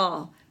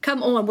 y'all,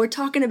 come on. We're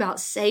talking about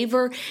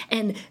savor.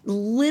 And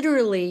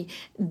literally,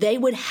 they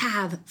would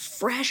have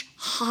fresh,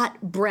 hot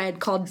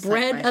bread called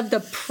bread of the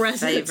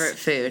presence. Favorite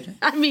food.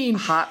 I mean,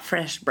 hot,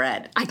 fresh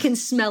bread. I can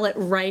smell it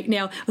right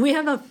now. We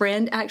have a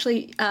friend,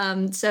 actually.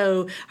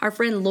 So our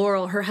friend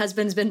Laurel, her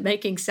husband's been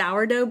making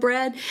sourdough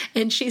bread.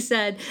 And she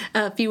said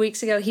a few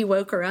weeks ago, he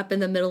woke her up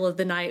in the middle of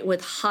the night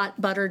with hot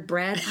buttered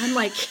bread. I'm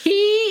like, he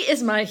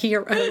is my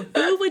hero.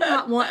 Who would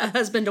not want a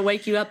husband to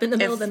wake you up in the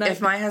middle of the night?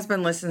 If my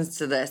husband listens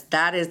to this,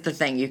 that is the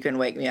thing you can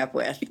wake me up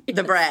with.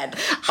 The bread.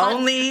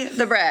 Only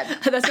the bread.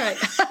 That's right.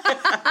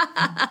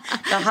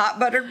 The hot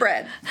buttered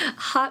bread.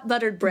 Hot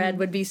buttered bread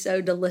would be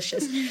so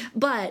delicious.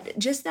 But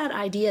just that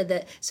idea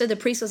that, so the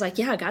priest was like,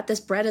 yeah, I got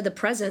this bread of the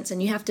presence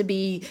and you have to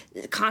be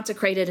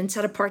consecrated and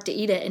set apart to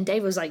eat it. And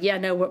David was like, yeah,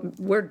 no,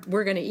 we're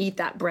going to eat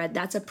that bread.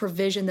 That's a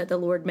provision that the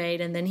Lord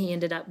made. And then he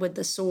ended up with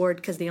the sword,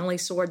 because the only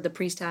sword the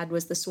priest had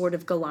was the sword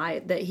of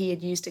Goliath that he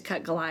had used to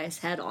cut Goliath's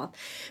head off.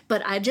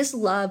 But I just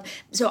love,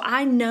 so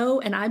I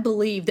know and I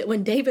believe that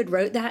when David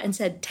wrote that and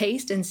said,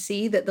 taste and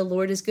see that the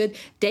Lord is good,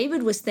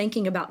 David was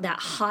thinking about that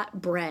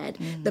hot bread,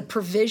 the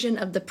provision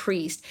of the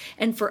priest.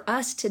 And for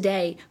us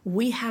today,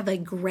 we have a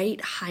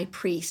great high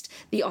priest,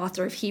 the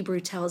author of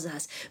Hebrew tells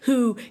us,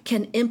 who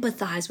can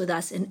empathize with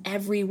us in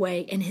every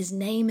way. And his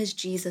name is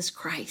Jesus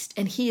Christ.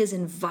 And he has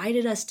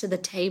invited us to the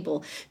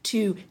table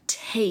to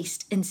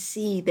taste and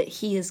see that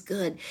he is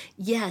good.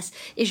 Yes.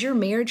 Is your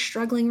marriage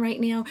struggling right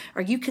now?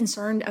 Are you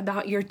concerned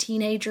about your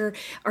teenager?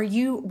 Are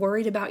you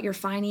worried about your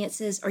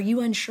finances? Are you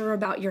you unsure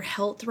about your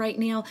health right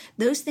now?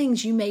 Those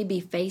things you may be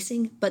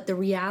facing, but the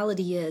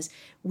reality is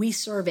we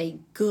serve a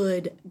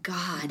good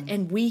God,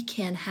 and we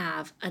can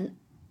have an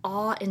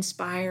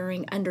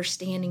awe-inspiring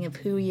understanding of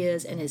who he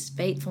is and his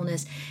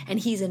faithfulness, and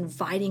he's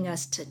inviting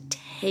us to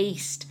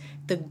taste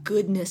the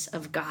goodness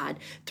of God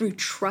through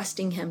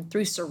trusting him,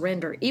 through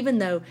surrender, even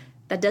though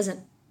that doesn't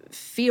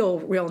feel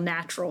real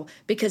natural,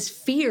 because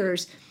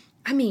fears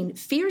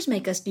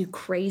make us do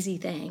crazy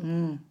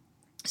things.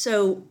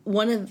 So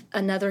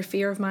another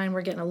fear of mine,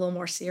 we're getting a little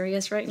more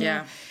serious right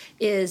now,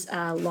 is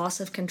loss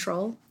of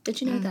control.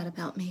 Did you know that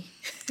about me?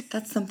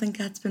 That's something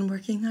God's been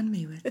working on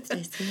me with,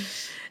 Stacey.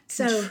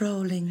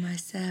 Controlling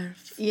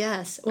myself.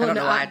 Yes. Well, I don't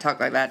know why I talk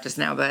like that just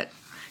now, but...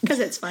 Because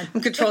it's fun.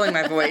 I'm controlling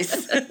my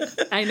voice.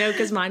 I know,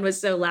 because mine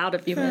was so loud a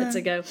few minutes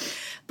ago.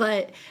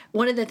 But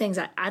one of the things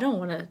I don't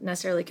want to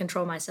necessarily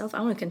control myself.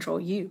 I want to control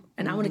you,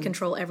 and I want to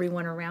control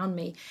everyone around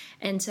me.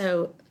 And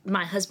so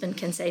my husband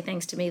can say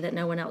things to me that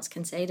no one else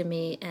can say to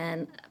me.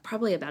 And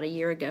probably about a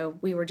year ago,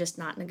 we were just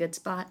not in a good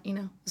spot. You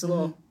know, it was a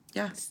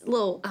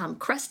little,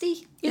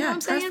 crusty. You know what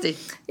I'm saying?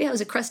 Crusty. Yeah, it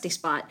was a crusty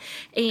spot.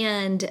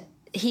 And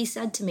he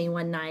said to me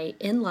one night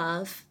in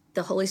love,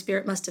 the Holy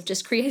Spirit must have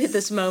just created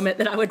this moment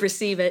that I would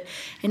receive it.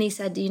 And he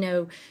said,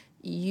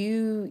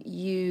 you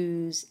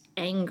use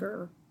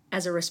anger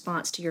as a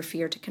response to your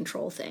fear to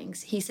control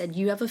things. He said,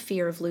 you have a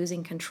fear of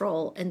losing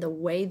control, and the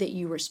way that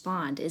you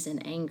respond is in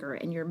anger,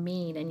 and you're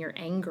mean and you're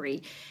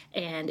angry,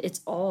 and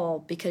it's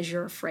all because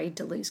you're afraid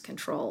to lose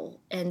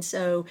control. And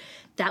so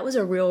that was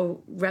a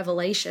real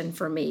revelation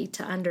for me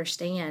to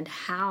understand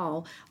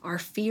how our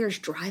fears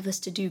drive us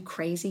to do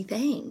crazy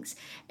things.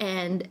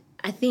 And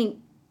I think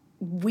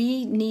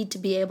we need to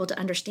be able to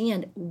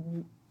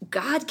understand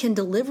God can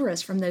deliver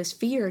us from those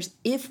fears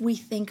if we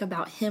think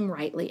about him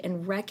rightly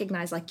and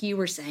recognize, like you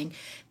were saying,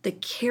 the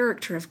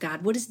character of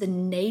God. What is the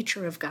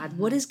nature of God?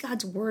 What does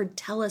God's word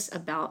tell us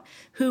about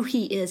who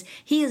he is?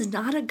 He is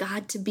not a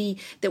God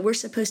that we're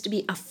supposed to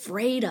be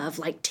afraid of,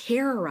 like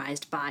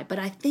terrorized by. But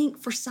I think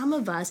for some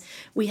of us,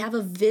 we have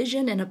a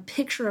vision and a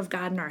picture of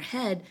God in our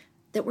head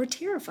that we're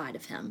terrified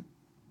of him.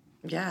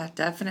 Yeah,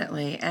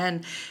 definitely.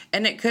 And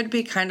it could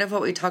be kind of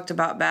what we talked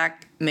about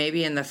back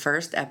maybe in the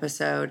first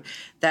episode,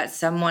 that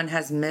someone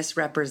has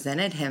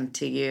misrepresented him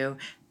to you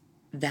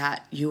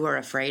that you are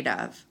afraid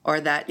of,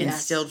 or that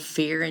instilled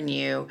fear in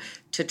you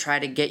to try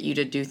to get you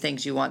to do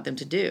things you want them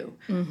to do.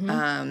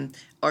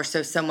 Or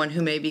so someone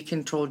who maybe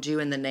controlled you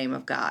in the name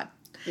of God.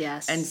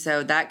 Yes. And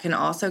so that can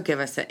also give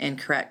us an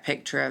incorrect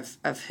picture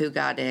of who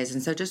God is.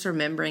 And so just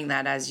remembering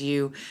that as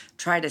you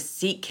try to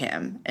seek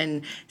him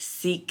and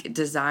seek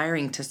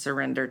desiring to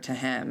surrender to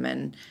him.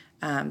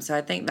 And so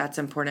I think that's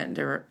important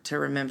to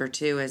remember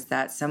too, is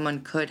that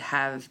someone could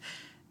have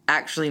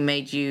actually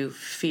made you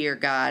fear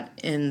God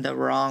in the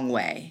wrong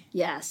way.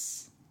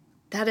 Yes.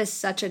 That is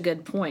such a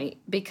good point,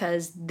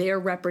 because their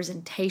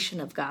representation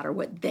of God, or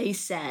what they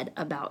said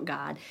about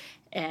God,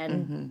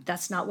 and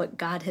that's not what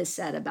God has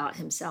said about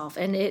himself.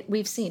 And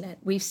we've seen it.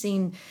 We've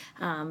seen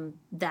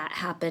that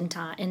happen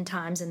in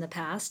times in the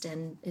past,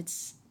 and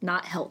it's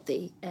not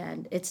healthy,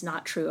 and it's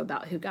not true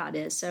about who God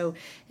is. So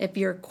if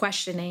you're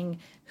questioning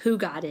who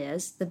God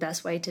is, the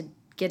best way to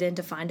get in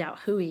to find out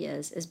who he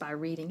is by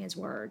reading his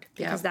word,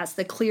 because that's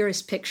the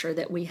clearest picture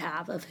that we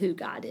have of who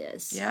God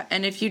is. Yeah,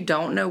 and if you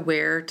don't know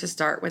where to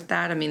start with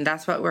that, I mean,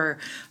 that's what we're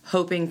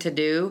hoping to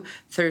do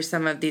through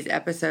some of these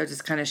episodes,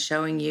 is kind of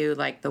showing you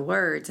like the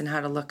words and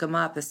how to look them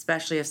up,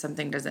 especially if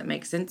something doesn't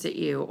make sense at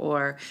you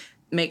or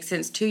make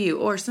sense to you.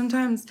 Or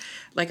sometimes,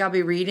 like, I'll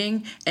be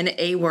reading and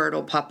a word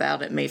will pop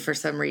out at me for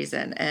some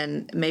reason,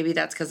 and maybe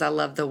that's because I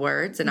love the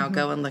words, and I'll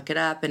go and look it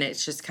up, and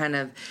it's just kind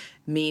of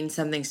means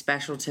something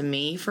special to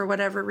me for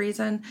whatever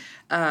reason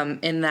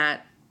in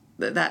that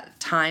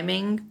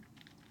timing.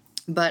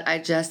 But I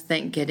just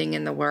think getting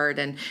in the Word,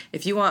 and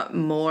if you want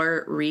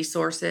more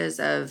resources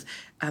of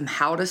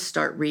how to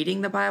start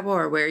reading the Bible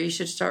or where you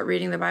should start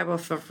reading the Bible,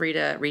 feel free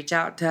to reach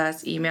out to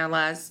us, email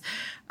us,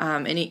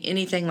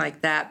 anything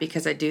like that,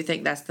 because I do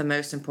think that's the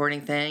most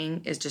important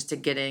thing, is just to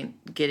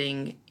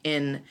getting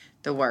in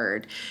the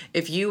Word.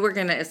 If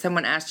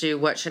someone asked you,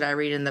 what should I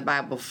read in the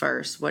Bible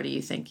first, what do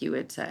you think you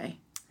would say?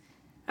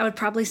 I would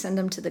probably send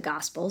them to the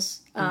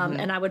Gospels,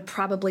 and I would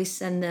probably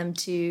send them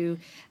to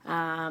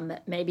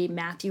maybe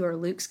Matthew or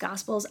Luke's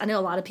Gospels. I know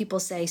a lot of people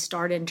say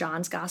start in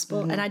John's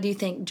Gospel, and I do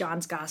think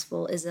John's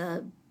Gospel is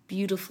a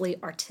beautifully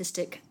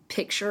artistic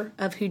picture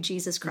of who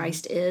Jesus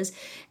Christ is.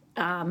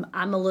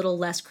 I'm a little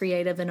less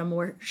creative and a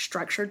more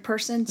structured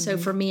person. So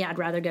for me, I'd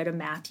rather go to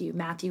Matthew.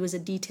 Matthew is a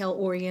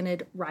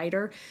detail-oriented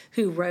writer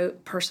who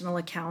wrote personal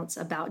accounts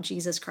about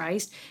Jesus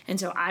Christ. And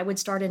so I would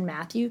start in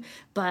Matthew,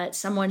 but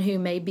someone who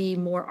may be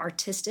more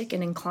artistic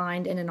and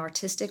inclined in an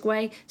artistic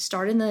way,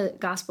 start in the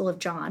Gospel of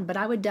John. But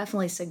I would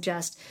definitely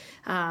suggest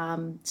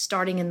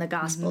starting in the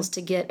Gospels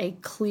to get a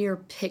clear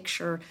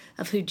picture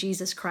of who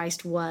Jesus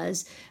Christ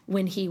was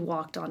when he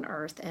walked on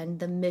earth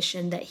and the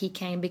mission that he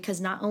came, because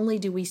not only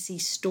do we see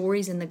stories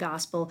stories in the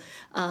gospel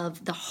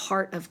of the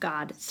heart of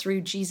God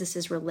through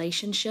Jesus's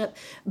relationship,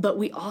 but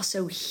we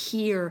also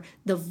hear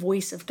the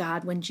voice of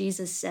God when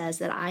Jesus says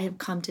that I have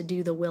come to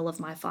do the will of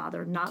my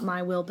Father, not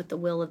my will, but the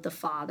will of the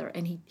Father.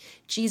 And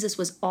Jesus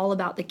was all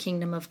about the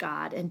kingdom of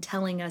God and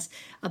telling us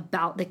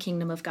about the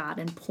kingdom of God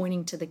and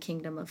pointing to the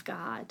kingdom of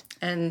God.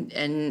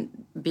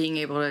 And being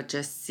able to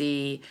just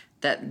see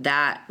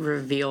that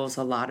reveals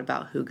a lot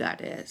about who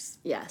God is.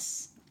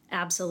 Yes,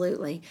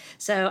 absolutely.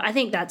 So I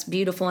think that's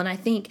beautiful. And I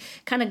think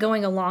kind of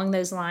going along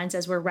those lines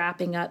as we're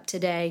wrapping up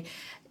today,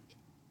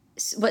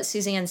 what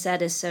Suzanne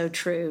said is so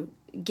true.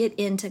 Get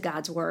into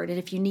God's word. And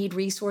if you need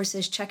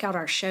resources, check out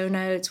our show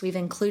notes. We've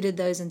included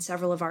those in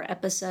several of our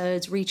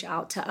episodes. Reach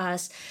out to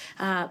us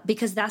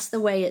because that's the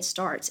way it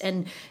starts.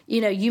 And,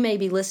 you may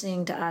be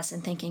listening to us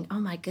and thinking, oh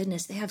my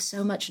goodness, they have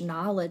so much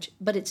knowledge,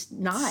 but it's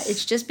not.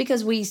 It's just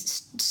because we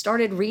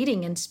started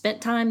reading and spent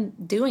time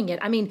doing it.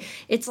 I mean,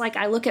 it's like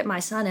I look at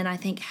my son and I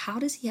think, how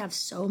does he have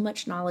so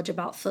much knowledge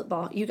about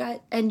football? You guys,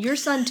 and your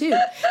son too.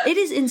 It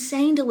is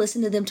insane to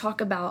listen to them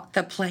talk about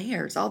the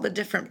players, all the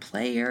different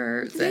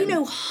players. They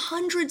know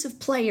hundreds of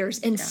players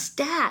and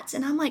stats.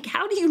 And I'm like,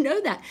 how do you know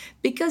that?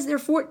 Because they're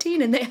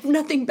 14 and they have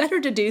nothing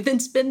better to do than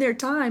spend their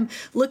time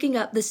looking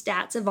up the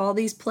stats of all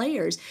these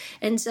players.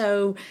 And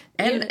so...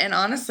 And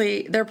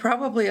honestly, they're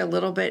probably a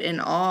little bit in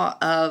awe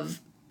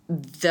of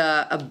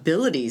the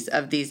abilities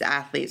of these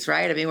athletes,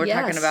 right? I mean, we're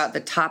talking about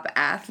the top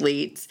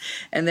athletes,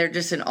 and they're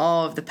just in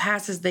awe of the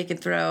passes they can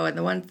throw and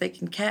the ones they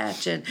can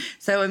catch. And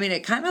so, I mean,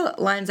 it kind of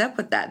lines up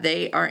with that.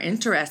 They are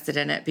interested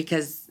in it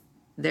because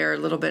they're a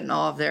little bit in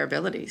awe of their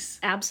abilities.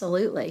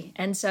 Absolutely.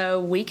 And so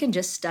we can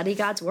just study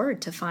God's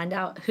word to find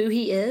out who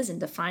he is and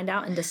to find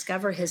out and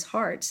discover his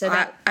heart. So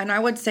and I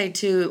would say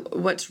too,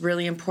 what's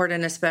really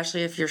important,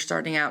 especially if you're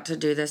starting out to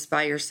do this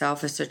by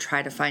yourself, is to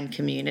try to find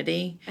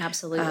community.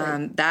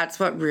 Absolutely. That's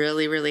what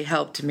really, really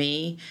helped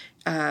me.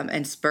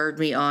 And spurred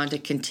me on to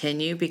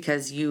continue,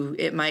 because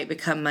it might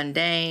become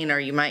mundane, or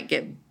you might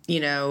get,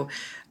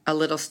 a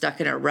little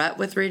stuck in a rut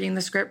with reading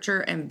the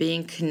scripture, and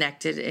being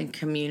connected in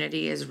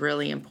community is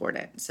really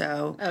important.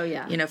 So,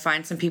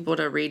 find some people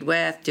to read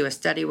with, do a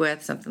study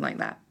with, something like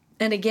that.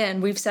 And again,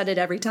 we've said it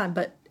every time,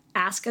 but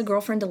ask a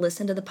girlfriend to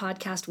listen to the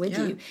podcast with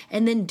you,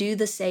 and then do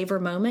the savor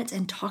moments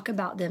and talk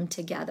about them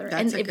together.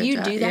 That's and if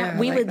you do that,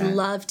 we would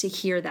love to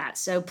hear that.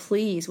 So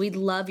please, we'd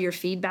love your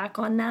feedback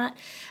on that.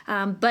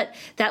 But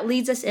that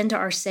leads us into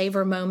our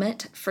savor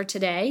moment for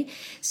today.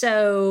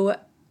 So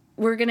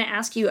we're going to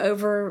ask you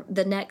over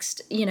the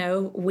next,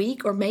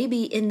 week, or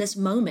maybe in this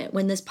moment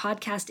when this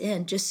podcast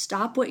ends, just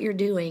stop what you're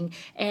doing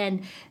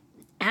and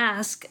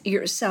ask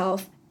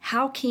yourself,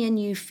 how can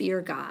you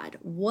fear God?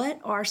 What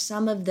are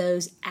some of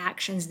those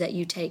actions that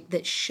you take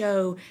that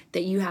show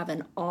that you have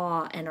an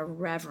awe and a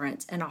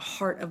reverence and a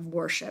heart of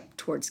worship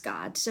towards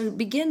God? So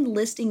begin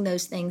listing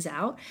those things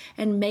out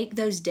and make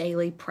those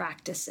daily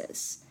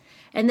practices.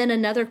 And then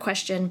another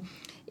question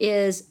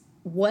is,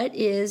 what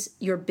is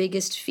your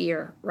biggest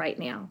fear right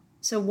now?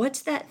 So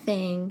what's that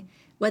thing,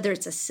 whether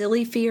it's a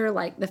silly fear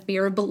like the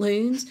fear of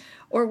balloons,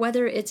 or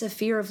whether it's a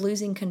fear of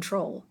losing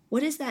control?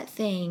 What is that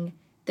thing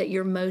that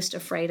you're most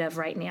afraid of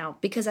right now?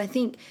 Because I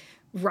think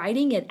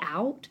writing it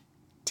out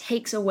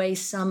takes away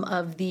some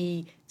of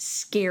the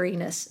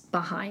scariness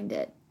behind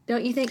it.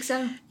 Don't you think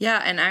so?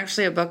 Yeah, and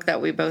actually a book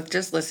that we both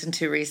just listened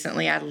to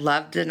recently, I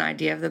loved an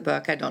idea of the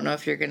book. I don't know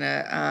if you're going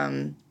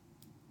to...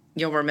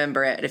 you'll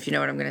remember it if you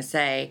know what I'm going to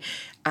say.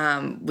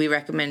 We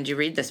recommend you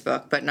read this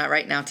book, but not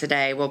right now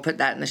today. We'll put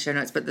that in the show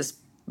notes. But this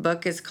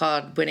book is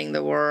called Winning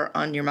the War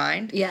on Your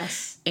Mind.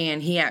 Yes.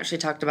 And he actually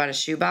talked about a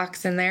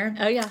shoebox in there.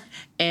 Oh, yeah.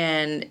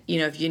 And,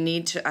 if you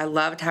need to, I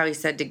loved how he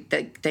said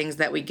the things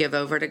that we give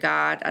over to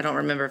God. I don't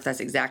remember if that's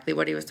exactly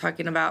what he was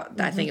talking about.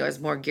 Mm-hmm. I think it was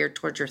more geared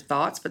towards your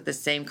thoughts, but the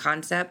same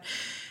concept.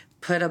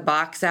 Put a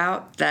box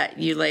out that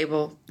you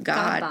label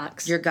God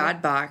box. Your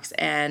God box,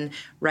 and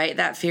write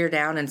that fear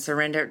down and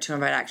surrender it to him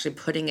by actually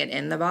putting it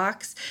in the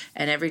box.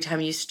 And every time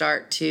you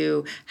start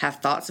to have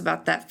thoughts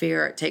about that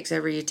fear, it takes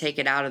over, you take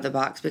it out of the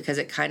box, because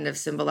it kind of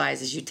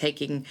symbolizes you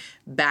taking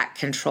back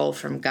control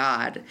from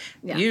God,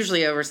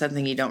 usually over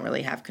something you don't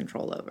really have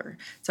control over.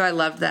 So I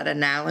loved that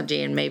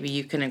analogy, and maybe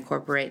you can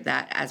incorporate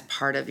that as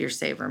part of your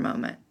savor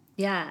moment.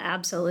 Yeah,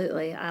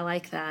 absolutely. I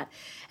like that.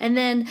 And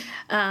then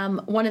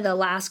one of the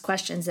last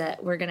questions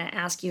that we're going to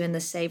ask you in the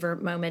savor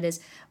moment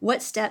is,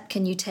 what step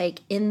can you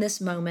take in this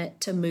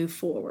moment to move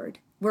forward?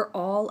 We're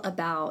all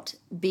about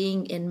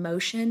being in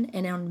motion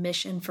and on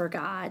mission for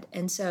God.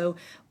 And so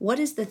what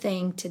is the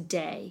thing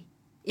today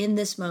in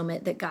this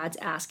moment that God's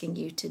asking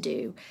you to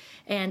do?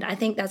 And I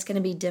think that's going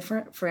to be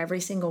different for every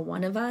single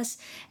one of us.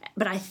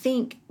 But I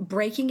think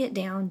breaking it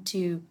down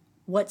to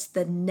what's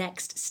the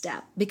next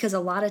step? Because a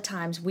lot of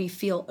times we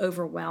feel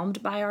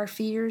overwhelmed by our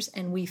fears,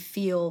 and we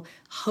feel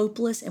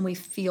hopeless, and we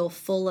feel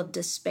full of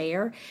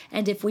despair.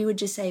 And if we would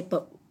just say,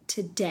 but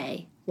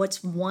today,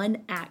 what's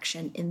one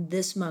action in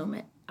this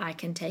moment I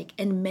can take?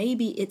 And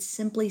maybe it's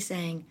simply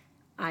saying,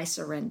 I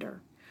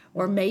surrender.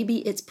 Or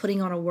maybe it's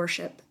putting on a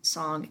worship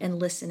song and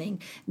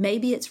listening.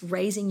 Maybe it's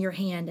raising your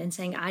hand and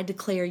saying, I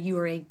declare you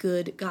are a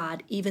good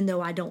God, even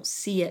though I don't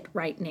see it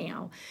right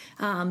now.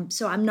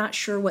 So I'm not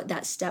sure what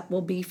that step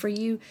will be for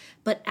you,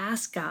 but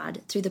ask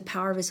God through the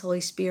power of his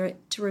Holy Spirit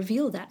to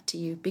reveal that to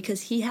you,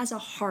 because he has a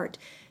heart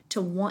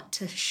to want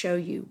to show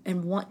you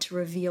and want to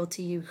reveal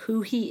to you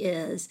who he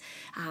is,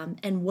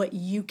 and what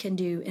you can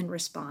do in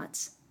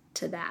response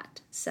to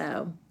that.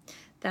 So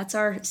that's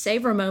our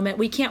Savor moment.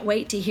 We can't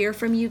wait to hear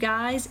from you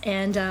guys,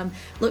 and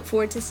look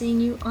forward to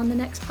seeing you on the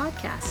next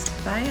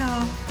podcast. Bye,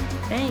 y'all.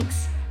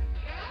 Thanks.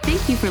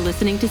 Thank you for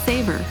listening to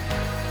Savor.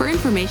 For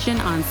information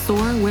on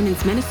SOAR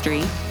Women's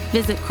Ministry,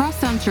 visit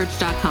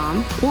crosstownchurch.com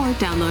or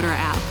download our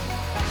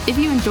app. If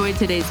you enjoyed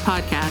today's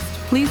podcast,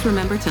 please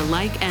remember to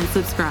like and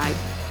subscribe.